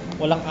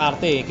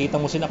arte eh. Kita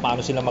mo sila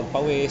paano sila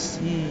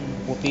magpawis,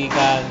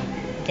 putikan.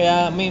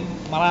 Kaya may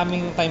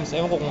maraming times,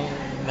 ewan ko kung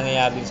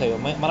nangyayari din sa'yo,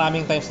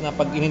 maraming times na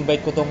pag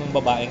in-invite ko tong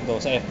babaeng to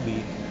sa FB,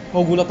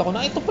 magugulat ako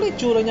na ito pala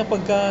itsura niya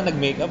pagka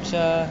nag-makeup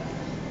siya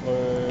or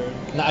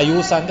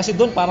naayusan. Kasi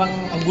doon parang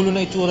ang gulo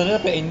na itsura nila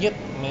pero and yet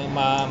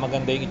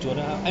maganda yung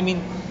itsura. I mean,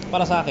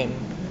 para sa akin,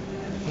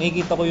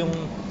 nakikita ko yung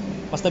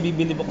mas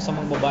nabibilib ako sa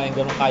mga babaeng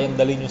gano'n kayang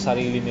dalhin yung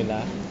sarili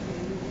nila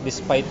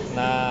despite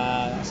na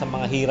sa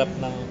mga hirap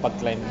ng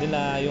pag-climb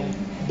nila. Yung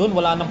doon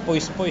wala nang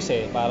poise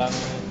parang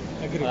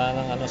Agree. wala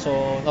nang ano.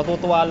 So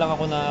natutuwa lang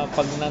ako na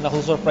pag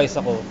na-surprise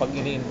ako pag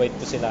ini-invite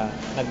ko sila,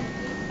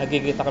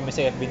 nagkikita kami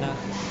sa FB na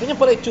ganyan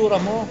pala itsura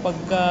mo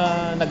pagka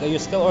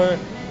nag-ayos ka or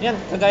yan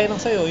kagaya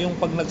ng sayo yung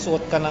pag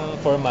nagsuot ka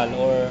ng formal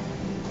or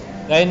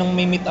gaya nung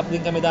may meet up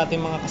din kami dati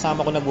mga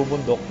kasama ko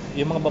nagbubundok,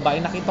 yung mga babae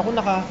nakita ko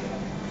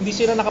hindi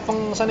sila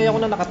sanay ako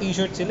na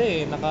naka-t-shirt sila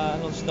eh.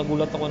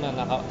 Nagulat ako na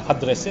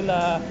naka-dress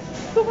sila.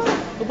 Ito ka,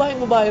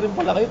 babae rin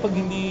pala kayo pag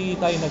hindi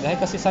tayo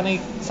nag-hike kasi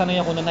sanay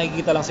ako na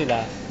nakikita lang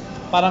sila.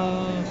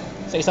 Parang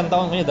sa isang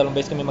taon kanya, 2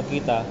 beses kami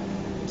magkita.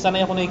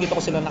 Sanay ako nakikita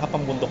ko sila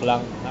nakapambundok lang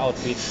na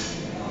outfit.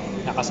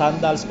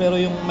 Naka-sandals pero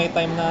yung may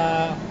time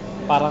na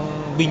parang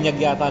binyag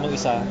yata nung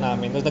isa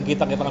namin. Nung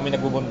nagkita-kita kami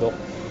nagbubundok,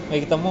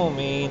 makikita mo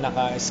may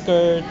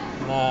naka-skirt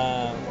na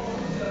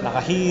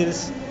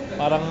naka-heels.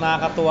 Parang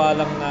nakakatuwa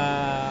lang na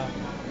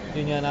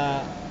yun nga na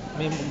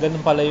may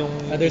ganun pala yung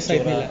Other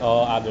side nila.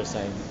 Oo, other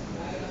side.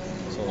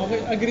 So,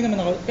 Okay, agree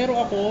naman ako. Pero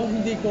ako,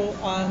 hindi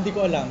ko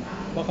alam.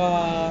 Baka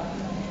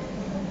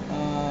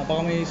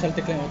may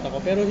saltik lang yung utak ko.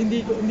 Pero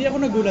hindi ako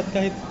nagulat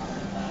kahit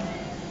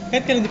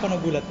kailan hindi pa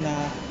nagulat na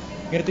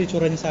ganito yung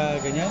itsura niya sa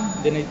ganyan,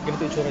 ganito yung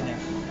itsura niya.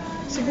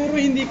 Siguro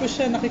hindi ko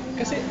siya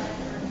kasi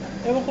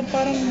ewan ko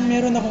parang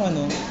meron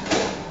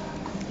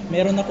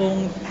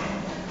akong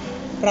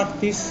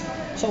practice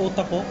sa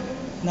utak ko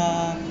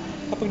na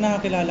kapag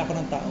nakakilala ko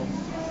ng tao,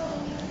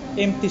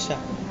 empty siya.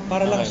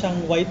 Para lang Okay. siyang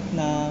white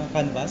na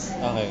canvas.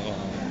 okay.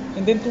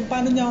 And then kung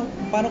pag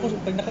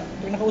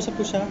nakausap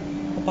ko siya,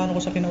 kung paano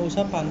ko siya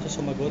kinausap, paano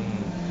siya sumagot,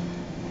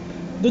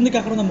 doon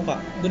nagkakaroon ng mukha,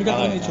 doon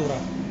nagkakaroon ng Okay. itsura.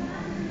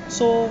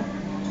 So,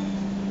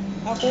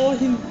 ako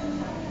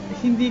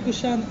hindi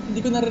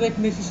ko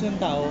nare-recognize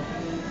yung tao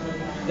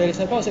dahil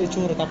sa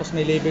itsura, tapos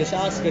may label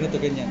siya as ganito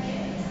ganyan.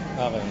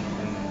 Okay.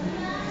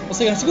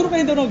 Kasi siguro pa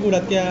hindi ako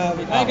nagugulat kaya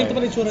Okay. ganito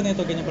pala itsura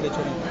nito, ganyan pala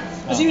itsura nito.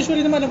 Kasi Okay.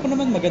 usually naman alam ko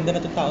naman maganda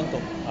na 'tong taon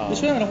to. Okay.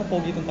 Usually alam ko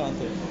pogi 'tong taon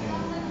to.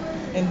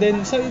 And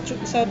then sa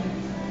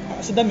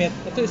damit,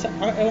 ito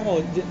ewan ko,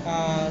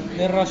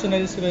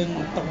 nire-rationalize ko yung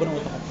takbo ng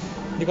utak ko.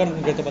 Hindi ko alam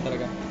kung ganito pa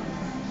talaga.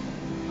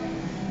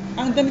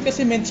 Ang damit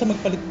kasi meant siya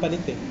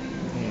magpalit-palit eh.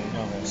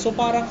 Okay. So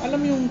parang alam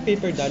mo yung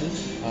paper doll,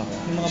 Okay.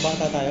 yung mga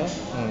bata tayo.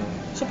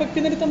 So pag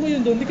pinalitan mo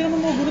yun doon, hindi ka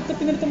naman magugulat na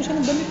pinalitan mo siya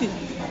ng damit eh.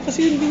 Kasi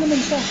yun din naman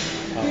siya.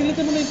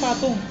 Pinalitan mo na yung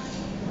patong.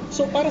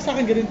 So para sa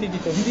akin ganun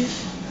tingin ko. Hindi,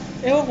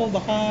 ewan ko,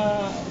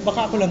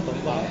 baka ako lang to.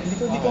 Hindi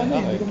ko Okay.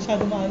 hindi ko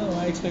masyado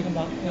ma-explain kung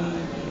bakit yung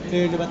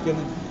clearly ba't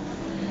ganun.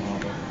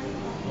 Okay.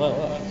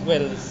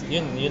 Well,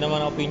 yun naman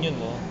ang opinion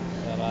mo.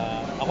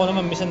 Ako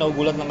naman minsan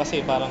nagugulat lang kasi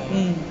parang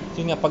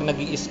yun nga pag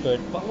nag-i-skirt,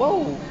 wow,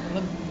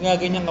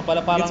 nagaganyan ka pala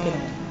parang Gets ko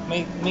naman.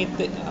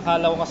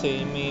 akala ko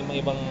kasi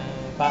may ibang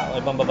tao,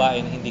 ibang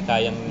babae na hindi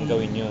kayang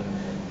gawin yun.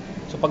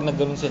 So pag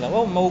nagganon sila,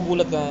 wow,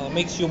 magugulat ka,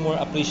 makes you more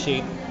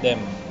appreciate them.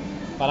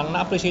 Parang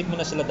na-appreciate mo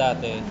na sila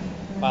dati.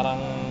 Parang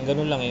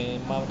ganun lang eh,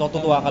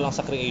 matutuwa ka lang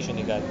sa creation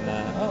ni God na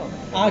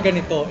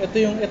Ganito. Ito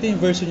yung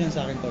version niyan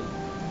sa akin, tol.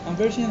 Ang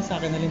version niyan sa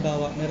akin,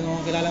 halimbawa, meron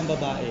akong kilalang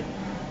babae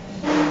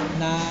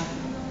na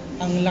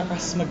ang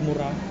lakas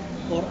magmura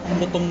or ang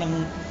lutong ng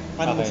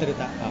paano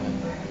magsalita. Okay.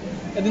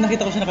 E di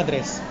nakita ko siya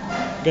nakadress.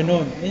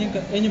 Ganon.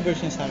 Yan yung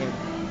version niya sa akin.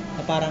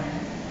 Na parang,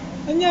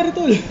 anyari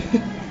tol?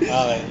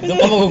 Okay. Doon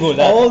ka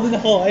magugulat. Oo, doon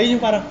ako. Ayun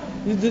yung parang,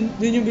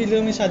 doon yung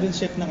biglang may sudden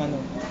shift ng ano.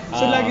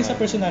 So lagi Okay. sa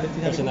personality.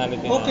 Sabi ko,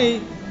 Personality na.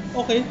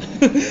 Okay.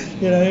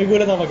 Yun,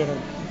 nagugulat ako pag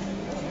ganon.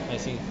 I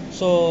see.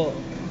 So,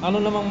 ano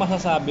namang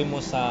masasabi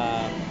mo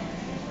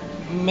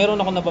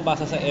meron ako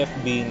nababasa sa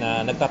FB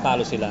na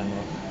nagtatalo sila, no?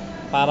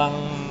 Parang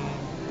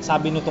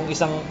sabi nitong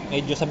isang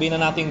medyo sabihin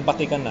na nating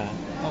batikan na.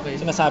 Okay.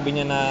 Sinasabi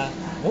niya na,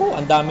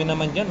 ang dami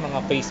naman diyan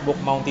mga Facebook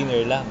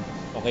mountaineer lang.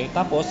 Okay?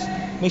 Tapos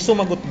may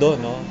sumagot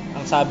doon, no?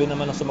 Ang sabi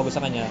naman ng sumagot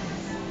sa kanya,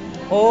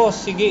 Oo,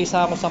 sige,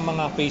 isa ako sa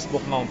mga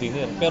Facebook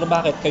mountaineer. Pero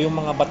bakit? Kayong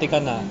mga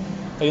batikan na,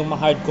 kayong mga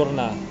hardcore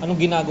na, anong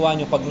ginagawa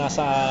nyo pag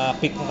nasa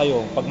peak na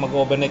kayo? Pag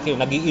mag-overnight kayo,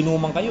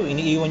 nagiinuman kayo,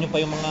 iniiwan nyo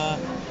pa yung mga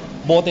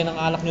bote ng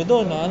alak nyo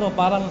doon. Ano,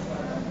 parang,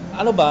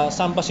 ano ba,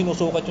 saan ba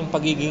sinusukat yung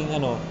pagiging,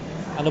 ano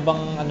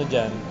bang,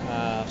 dyan,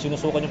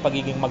 sinusukat yung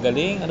pagiging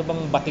magaling? Ano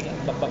bang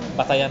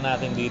batayan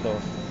natin dito?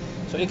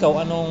 So, ikaw,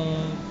 ano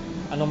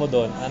mo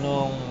doon?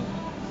 Anong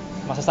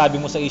masasabi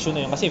mo sa issue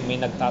na yun kasi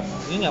yun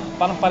nga,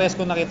 parang pares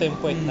ko nakita yung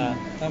point na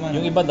Tama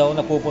yung naman. iba daw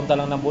nagpupunta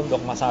lang ng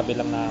bundok, masabi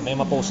lang na may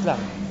ma-post lang,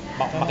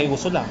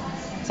 makiuso lang.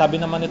 Sabi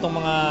naman itong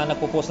mga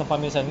nagpo-post ng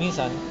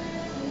paminsan-minsan,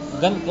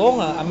 oo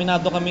nga,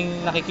 aminado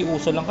kaming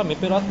nakikiuso lang kami,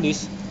 pero at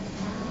least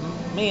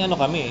may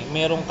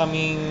meron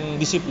kaming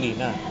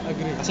disiplina.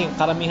 Agree. Kasi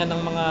karamihan ng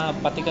mga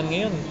batikan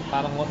ngayon,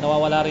 parang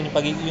nawawala rin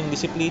yung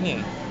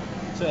disiplina eh.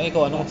 So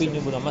ikaw, anong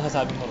opinion mo naman,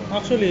 masasabi mo rin?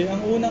 Actually,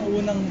 ang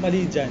unang-unang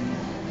mali dyan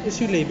is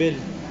yung label.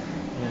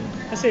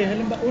 Kasi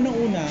halimbawa,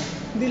 unang-una,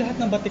 hindi lahat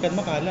ng batikan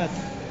makalat.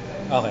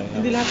 Okay.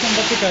 Hindi lahat ng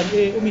batikan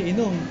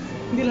umiinom.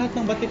 Hindi lahat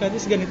ng batikan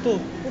is ganito.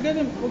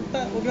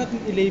 Huwag natin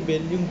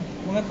i-label yung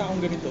mga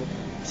taong ganito.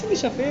 Kasi hindi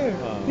siya fair.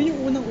 Yun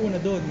yung unang-una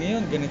doon.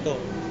 Ngayon, ganito.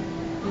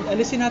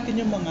 Alisin natin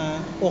yung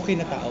mga okay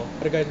na tao,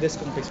 regardless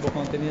kung Facebook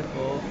mountaineer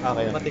o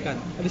Okay. batikan.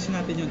 Alisin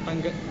natin yun.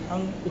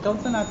 Ang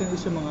i-count na natin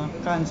is yung mga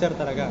cancer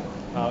talaga.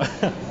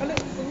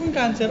 Yung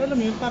cancer, alam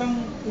mo yun, parang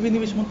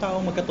wini-wish mong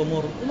taong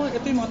magkatumor.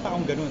 Ito yung mga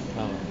taong ganun.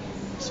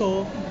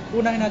 So,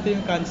 unahin natin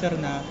yung cancer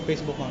na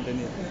Facebook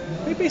mountaineer.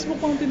 May Facebook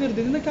mountaineer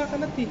din na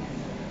nagkakalat eh.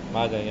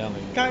 Bagay,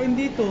 okay. Kain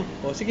dito.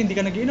 O sige, hindi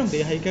ka nagiinom,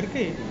 day hiker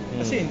ka eh.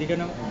 Kasi hindi ka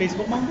na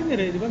Facebook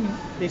mountaineer eh, di ba?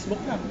 Facebook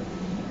na.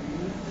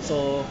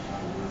 So,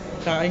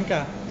 kain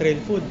ka, trail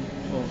food.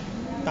 O,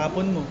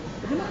 tapon mo.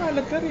 Di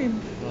makalat ka rin.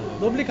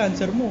 Doble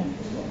cancer mo.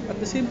 At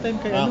the same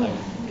time kay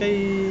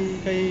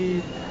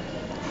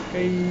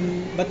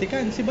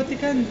Batikan. Si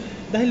Batikan,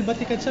 dahil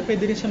Batikan siya,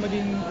 pwede rin siya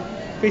maging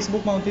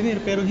Facebook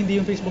mountaineer, pero hindi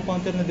yung Facebook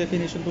mountaineer na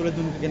definition tulad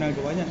ng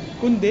ginagawa niya.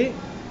 Kundi,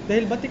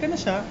 dahil Batikan na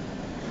siya,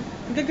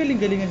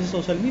 gagaling-galingan sa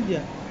social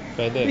media.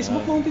 Pwede.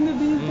 Facebook mountaineer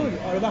din yun, tol.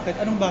 O bakit?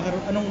 Anong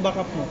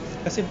backup mo?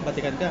 Kasi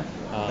Batikan ka.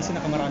 Kasi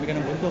nakamarami ka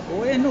ng bundok.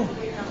 O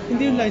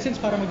hindi yung license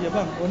para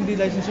magyabang. O hindi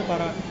license yung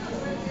para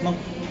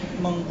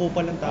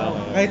mangkupal ng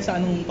tao. Kahit sa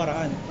anong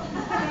paraan.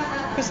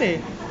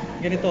 Kasi,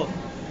 ganito,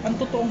 ang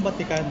totoong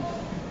Batikan,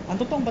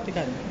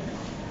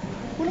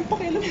 walang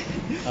pakialam.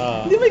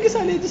 Hindi may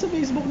kasali dito sa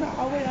Facebook na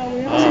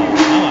away-away. Kasi,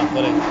 tama,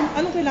 correct.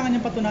 anong kailangan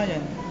niyang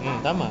patunayan?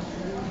 Tama.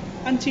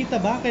 Ang cheetah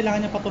ba,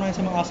 kailangan niyang patunayan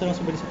sa mga aso ng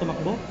subilis sa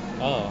tumakbo?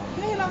 Oo.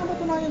 Hindi kailangan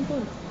patunayan to.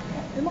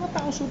 Yung mga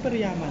taong super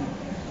yaman,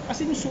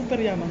 kasi yung super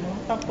yaman,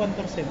 top 1%,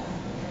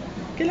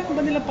 kailangan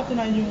ba nilang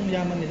patunayan yung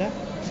yaman nila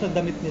sa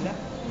damit nila?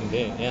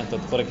 Hindi, yan,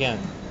 correct yan.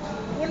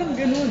 Walang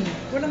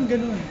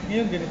ganun.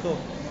 Ngayon ganito,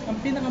 ang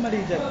pinakamali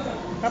dyan.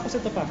 Tapos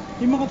ito pa,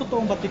 yung mga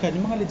totoong Batikan,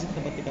 yung mga legit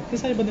na Batikan,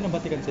 kasi ba nilang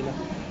Batikan sila?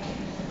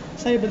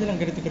 Sabi ba nilang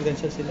ganito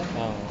credentials sila?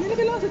 Hindi na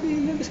kailangan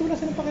sabihin yun kasi wala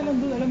silang pakialam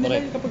doon. Alam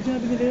nila yun, kapag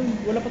sinabi nila yun,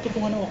 wala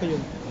patutungan na okay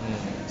yun.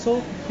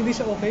 So, hindi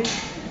siya okay.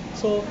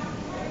 So,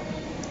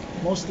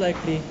 most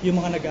likely, yung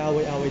mga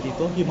nag-aaway-aaway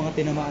dito, yung mga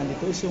tinamaan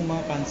dito, is yung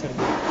mga cancer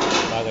dito.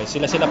 Bagay,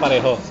 sila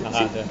pareho ng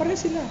cancer. Pareho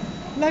sila.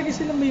 Lagi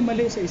silang may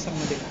mali sa isang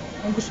mali.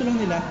 Ang gusto lang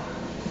nila,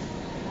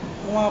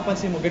 kung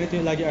mapapansin mo, ganito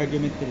yung lagi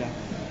argument nila.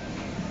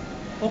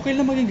 Okay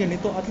lang maging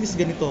ganito, at least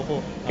ganito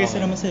ako. Kaysa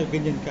naman sa'yo,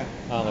 ganyan ka.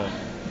 Okay.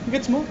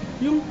 Gets mo?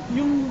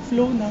 Yung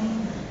flow ng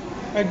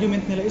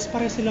argument nila is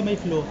para sila may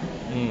flow.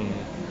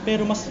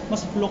 Pero mas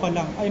flow ka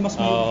lang. Mas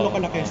may flow ka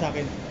lang kaya sa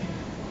akin.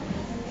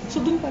 So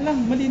doon pa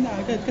lang, mali na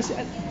agad. Kasi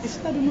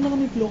sinabi mo na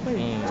may flow ka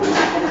eh. So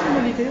parang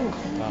mali kayo.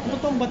 Ang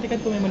totoong Batikan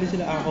kung may mali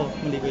sila, ako,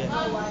 mali ko yan.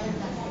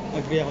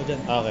 Agree ako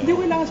dyan. Okay. Hindi ko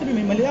kailangan sabihin,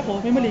 may mali ako,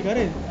 may mali ka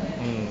rin.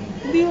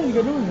 Hindi yun,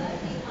 ganun.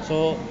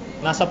 So,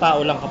 nasa tao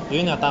lang,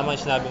 yun nga, tama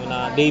yung sinabi mo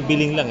na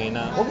labeling lang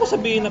na huwag mo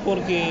sabihin na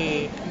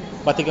porque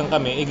Batikan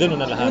kami, gano'n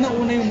na lahat.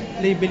 Una-una yung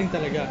labeling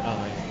talaga.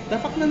 Okay. The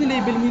fact na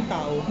nilabel mo yung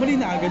tao, mali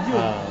na agad yun.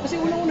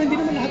 Kasi una-una, hindi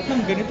naman lahat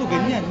ng ganito,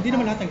 ganyan. Hindi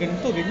naman lahat ng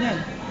ganito, ganyan.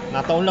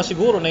 Nataon lang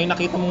siguro na yung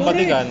nakita mong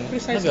Batikan,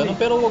 na gano'n,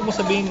 pero huwag mo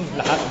sabihin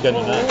lahat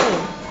gano'n na.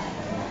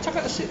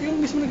 Tsaka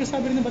yung mismo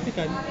nagsasabi rin ng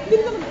Batikan,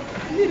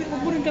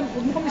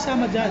 huwag mo kami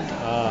isama dyan.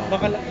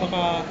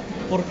 Baka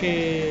porque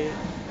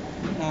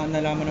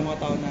nalaman ng mga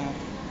tao na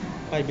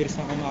 5 years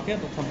na ako umakyat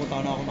o 10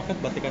 taon na ako umakyat,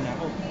 Batikan na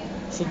ako.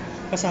 So,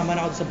 kasama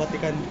na ako sa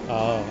Batikan.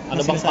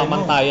 Ano bang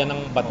pamantayan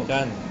ng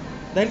Batikan?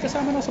 Dahil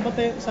kasama na ako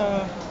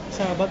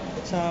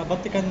sa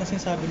Batikan na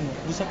sinasabi mo,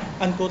 doon sa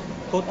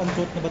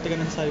quote-unquote na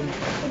Batikan na sinasabi mo,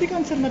 hindi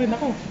cancer na rin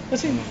ako.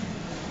 Kasi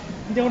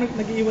hindi ako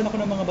nag-iiwan ako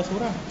ng mga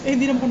basura.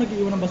 Hindi naman ako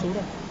nag-iiwan ng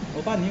basura.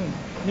 O paano yun?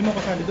 Hindi mo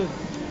kasali doon.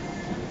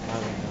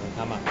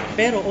 Tama.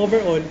 Pero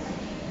overall,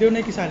 hindi ako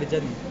nakikisali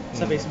dyan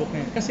sa Facebook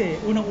na yan. Kasi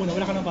unang-una,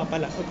 wala ka nang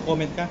papala.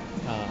 Mag-comment ka.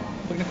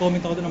 Pag nag-comment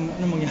ako doon,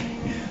 anong mangyari?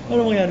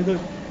 Anong mangyari doon?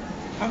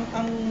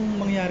 Ang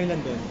mangyari lang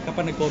doon,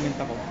 kapag nag-comment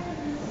ako,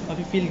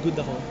 feel good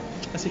ako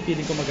kasi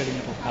feeling ko magaling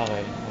ako.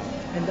 Okay.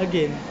 And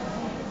again,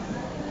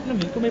 alam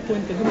mo yun, kung may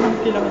point ka,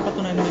 kailangan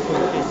patunayan na may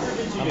point ka.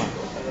 Tama.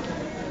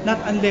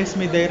 Not unless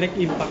may direct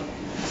impact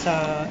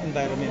sa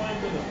environment.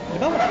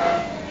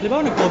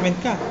 Halimbawa, nag-comment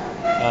ka.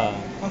 Ah.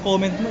 Ang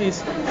comment mo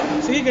is,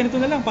 sige, ganito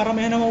na lang, para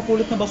may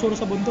mapupulot na basura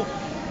sa bundok.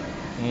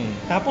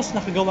 Tapos,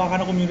 nakagawa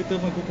ka ng community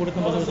na magpupulot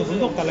ng basura sa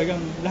bundok,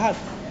 talagang lahat.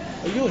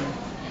 Ayun.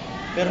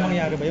 Pero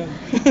mangyayari ba yun?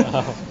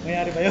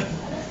 Mangyayari ba yun?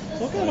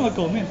 So, huwag ka na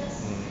mag-comment.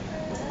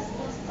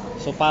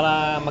 So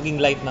para maging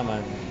light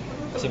naman,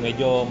 kasi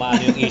medyo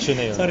maano yung issue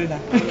na yun. Sorry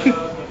na.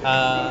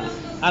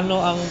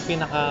 Ano ang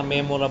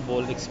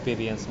pinaka-memorable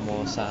experience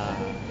mo sa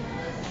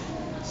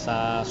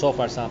so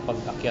far sa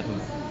pag-akyat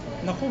mo?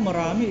 Naku,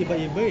 marami,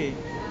 iba-iba eh.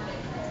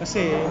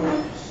 Kasi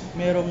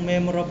merong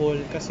memorable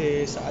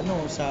kasi sa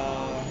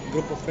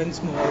group of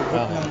friends mo o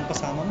group Okay. ng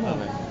kasama mo.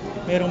 Okay.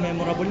 Merong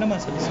memorable naman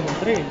sa mismong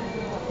trail.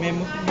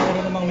 Meron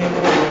namang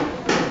memorable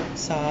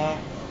sa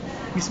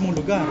mismong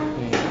lugar.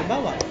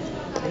 Halimbawa,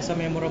 isa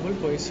memorable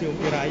ko is yung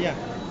Iraya.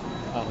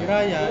 Okay.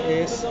 Iraya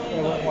is,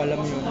 ewan ko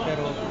alam yun,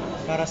 pero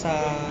para sa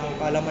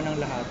kaalaman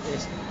ng lahat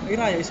is,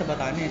 Iraya is sa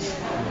Batanes.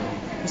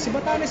 Kasi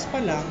Batanes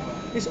pa lang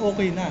is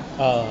okay na.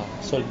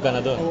 Solve ka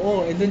na doon.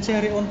 Oo, and then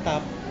cherry on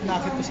top,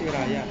 nakakit ko si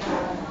Iraya.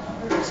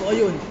 So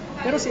ayun,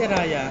 pero si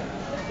Iraya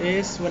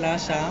is wala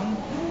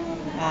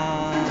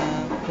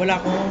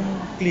akong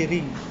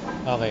clearing.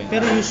 Okay.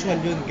 Pero usual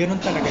yun,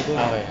 ganun talaga doon.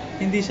 Okay.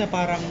 Hindi siya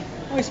parang,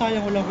 ay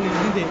sayang walang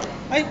clearing. Hindi,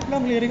 ay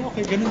walang clearing,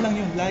 okay, ganun lang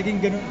yun. Laging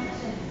ganun.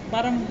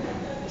 Parang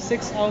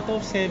 6 out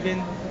of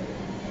 7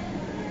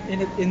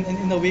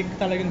 in a week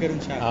talagang ganun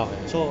siya.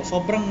 Okay. So,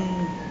 sobrang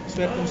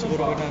swerte mo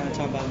siguro ko na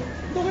tsamba.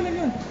 Okay lang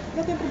yun.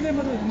 Wala tayong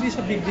problema doon. Hindi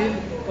siya big deal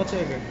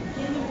whatsoever.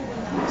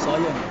 So,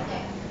 ayun.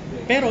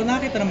 Pero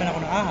nakita naman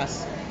ako ng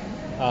ahas.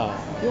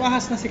 Yung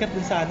ahas na sikat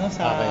dun sa Okay.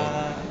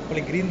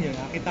 kulay green yun.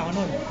 Nakita ko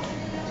nun.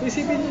 So,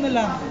 isipin mo na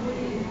lang,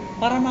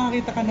 para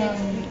makakita ka ng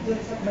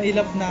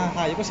mailap na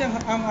hayop. Kasi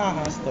ang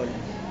ahas, tol,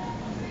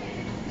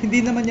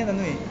 hindi naman yan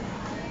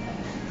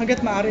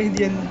hanggat maaari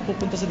hindi yan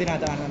pupunta sa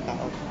dinadaanan ng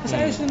tao. Kasi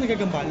ayos na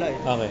nagagambala eh.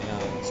 Okay.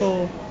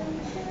 So,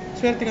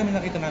 swerte kami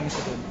nakita namin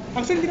siya doon.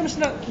 Actually, hindi naman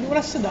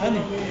wala siya sa daan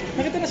eh.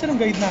 Nakita na siya ng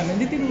guide namin,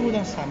 hindi tinuro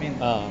lang sa amin.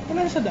 Wala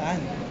na sa daan.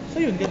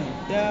 So yun, ganun.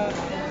 Kaya,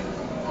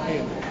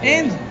 ayun.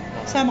 And,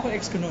 kasama ko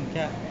ex ko noon,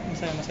 kaya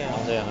masaya-masaya ako.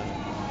 Masaya ka.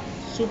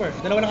 Super,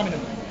 dalawa lang kami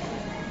noon.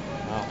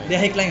 Okay. Day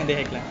hike lang yun, day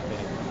hike lang.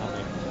 Okay.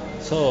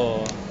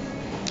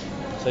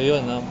 So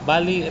yun,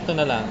 bali ito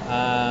na lang.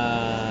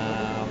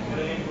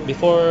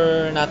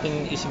 Before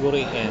natin isiguro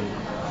i-end,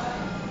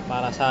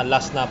 para sa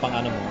last na pang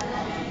mo.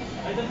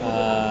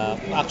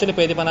 Actually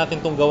pwede pa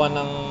natin tong gawan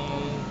ng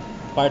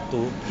part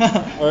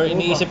 2 or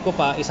iniisip ko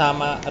pa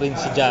isama rin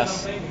si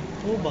Jazz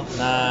Oo ba?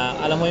 na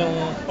alam mo yung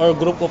or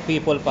group of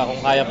people pa kung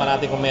kaya pa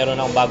natin kung meron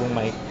ng bagong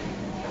mic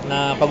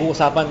na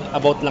pag-uusapan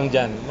about lang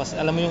dyan. Mas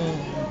alam mo yung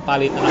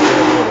palit na ng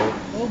siguro.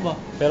 Oo ba?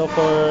 Pero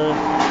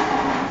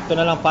ito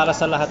na lang para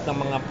sa lahat ng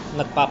mga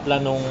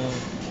nagpaplanong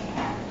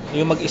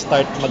yung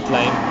mag-start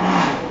mag-climb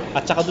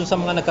at saka dun sa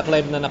mga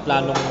nagka-climb na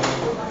planong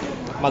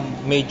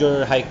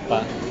mag-major hike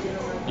pa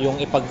yung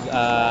ipa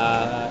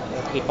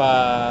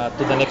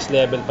to the next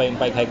level pa yung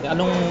bike hike.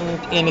 Anong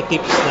any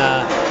tips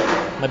na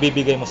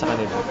mabibigay mo sa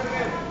kanila?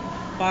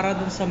 Para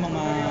dun sa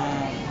mga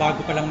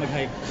bago pa lang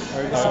mag-hike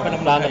or gusto pa lang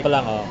plano mag-hike. pa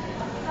lang,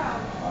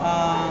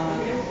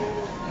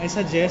 I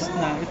suggest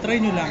na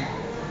i-try nyo lang.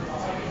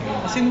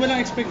 As in,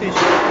 walang expectation.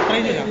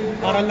 Try nyo lang.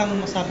 Para lang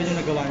masabi nyo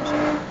nagawa nyo siya.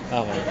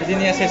 Okay. And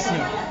then i-assess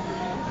nyo.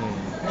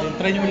 Then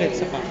try nyo ulit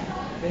sa pa.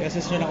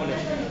 I-assess nyo lang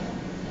ulit.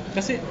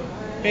 Kasi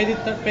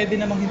pwede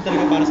namang hindi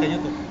talaga para sa inyo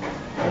to.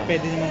 Or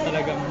pwede naman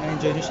talagang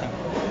na-enjoy nyo siya.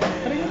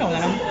 Try nyo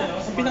lang.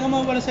 Ang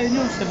pinakamawala sa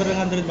inyo, several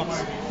 $100.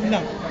 Yun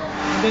lang.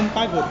 And then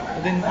pagod.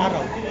 And then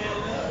araw.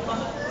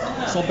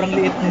 Sobrang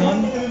liit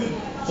nun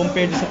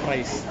compared sa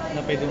price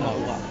na pwede mo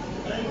makuha.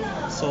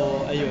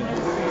 So, ayun.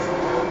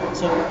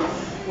 So,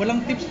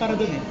 walang tips para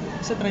dun eh.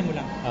 Basta try mo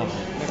lang.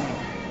 Okay. Try mo lang.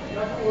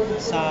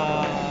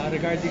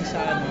 Regarding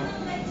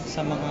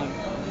sa mga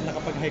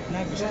nakapag-hike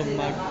na, gustong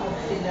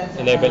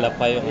I-level up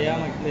pa yung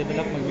mag-level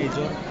up,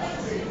 mag-major.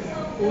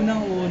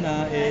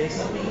 Unang-una is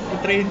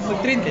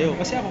mag-train kayo.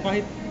 Kasi ako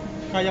kahit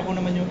kaya ko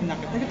naman yung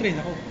inakit, nag-train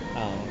ako.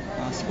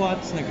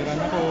 Squats, nag-run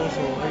ako.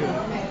 So, ayun.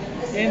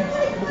 And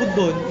bukod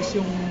doon is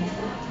yung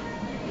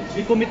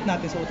i-commit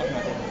natin sa utak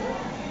natin.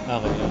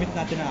 Okay. I-commit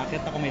natin na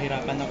akit ako,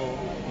 mahirapan ako.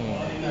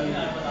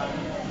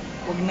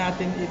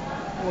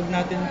 Huwag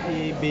natin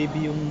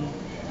i-baby yung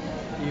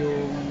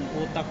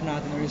utak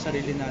natin or yung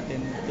sarili natin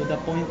to the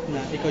point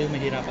na ikaw yung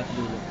mahirapan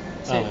dulo.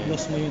 Kasi Okay.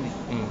 loss mo yun eh.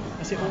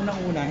 Kasi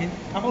unang-una,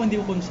 ako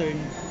hindi ko concern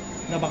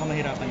na baka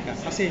mahirapan ka.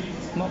 Kasi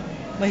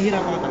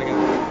mahihirapan ka talaga.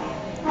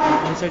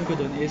 Ang concern ko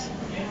dun is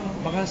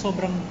baka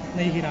sobrang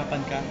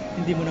nahihirapan ka,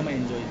 hindi mo na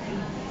ma-enjoy.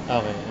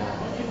 Okay.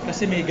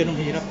 Kasi may ganung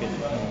hirap eh.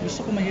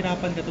 Gusto ko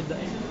mahirapan ka to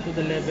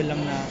the level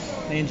lang na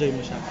na-enjoy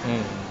mo siya.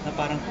 Na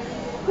parang,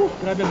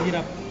 grabe ang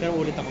hirap, pero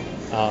ulit ako.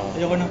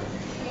 Ayoko na,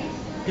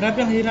 grabe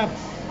ang hirap,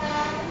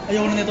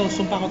 ayoko na nito,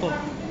 sumpa ko to.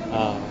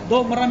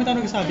 Do, marami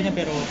tayong nagsasabi niya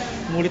pero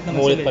umulit naman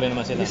Umulit sila. pa rin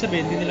naman sila. Ibig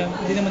sabihin, hindi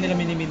naman nila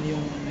minimin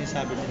yung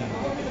nasabi nila.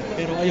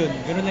 Pero ayun,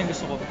 ganun lang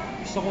gusto ko.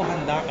 Gusto ko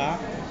handa ka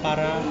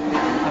para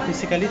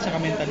physically tsaka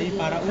mentally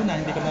para una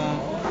hindi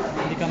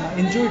hindi ka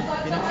ma-injured.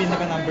 Yun ang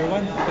pinaka number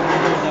one, hindi ka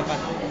ma-injured dapat.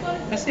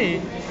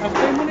 Kasi,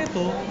 after mo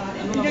nito,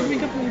 hindi gagawin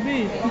ka pwede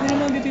eh. Hindi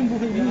naman dito yung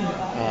buhay mo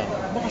eh. Ah.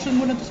 Bakasyon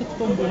mo lang to sa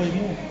totoong buhay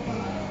mo.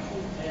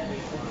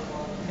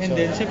 And So,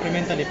 then, syempre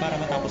mentally, para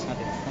matapos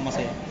natin ng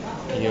masaya.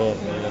 Yun.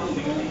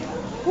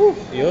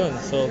 Yun.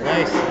 So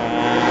guys,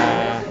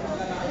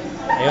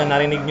 ayun,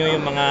 narinig nyo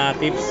yung mga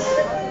tips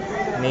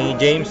ni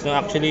James, no?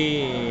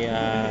 Actually,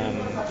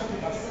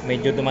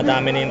 medyo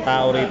dumadami na yung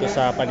tao rito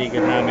sa paligid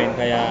namin,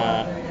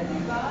 kaya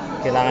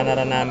kailangan na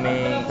rin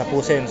namin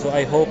tapusin. So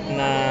I hope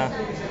na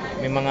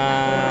may mga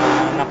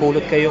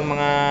napulot kayong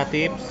mga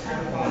tips,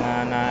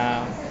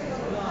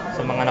 sa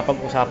mga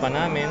napag-usapan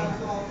namin.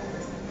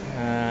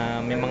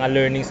 May mga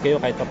learnings kayo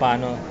kahit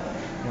papaano,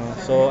 no?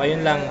 So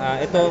ayun lang,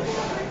 ito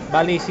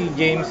bali si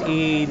James,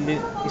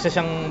 isa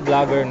siyang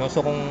vlogger, no?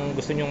 So kung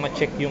gusto niyo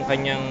ma-check yung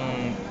kanyang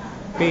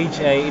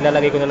page, ay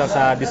ilalagay ko na lang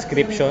sa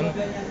description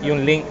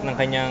yung link ng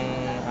kanyang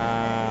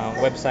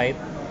website.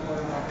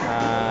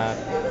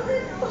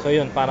 So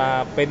yun,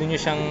 para pwede niyo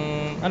siyang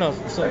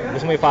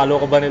gusto mo i-follow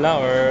ko ba nila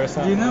or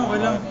sa Hindi na,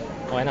 okay lang.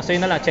 Okay na, so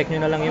yun na lang, check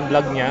niyo na lang yung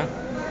vlog niya.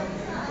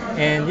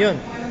 And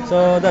yun.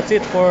 So that's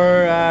it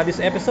for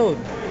this episode.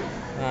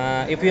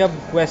 If you have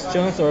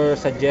questions or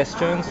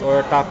suggestions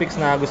or topics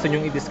na gusto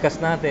nyong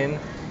i-discuss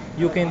natin,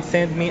 you can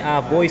send me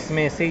a voice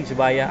message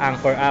via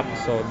Anchor app.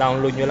 So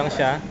download nyo lang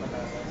siya.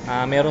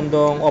 Meron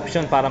dong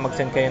option para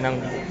mag-send kayo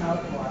ng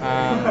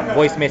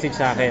voice message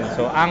sa akin.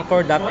 So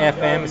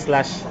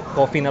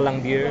anchor.fm/coffee na lang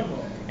dear,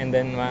 and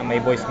then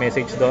may voice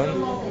message doon.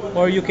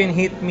 Or you can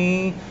hit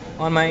me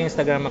on my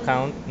Instagram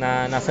account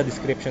na nasa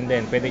description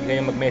din. Pwede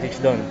kayong mag-message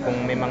doon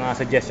kung may mga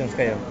suggestions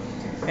kayo.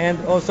 And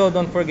also,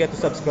 don't forget to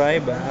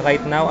subscribe.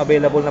 Right now,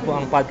 available na po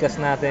ang podcast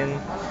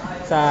natin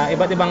sa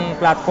iba't ibang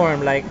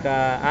platform like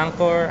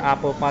Anchor,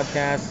 Apple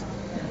Podcasts,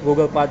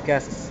 Google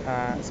Podcasts,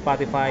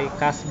 Spotify,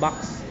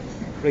 Castbox,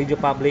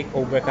 Radio Public,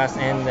 Overcast,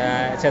 and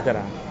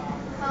etc.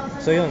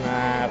 So yun,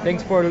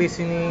 thanks for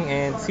listening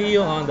and see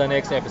you on the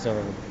next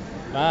episode.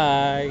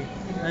 Bye!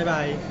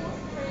 Bye-bye.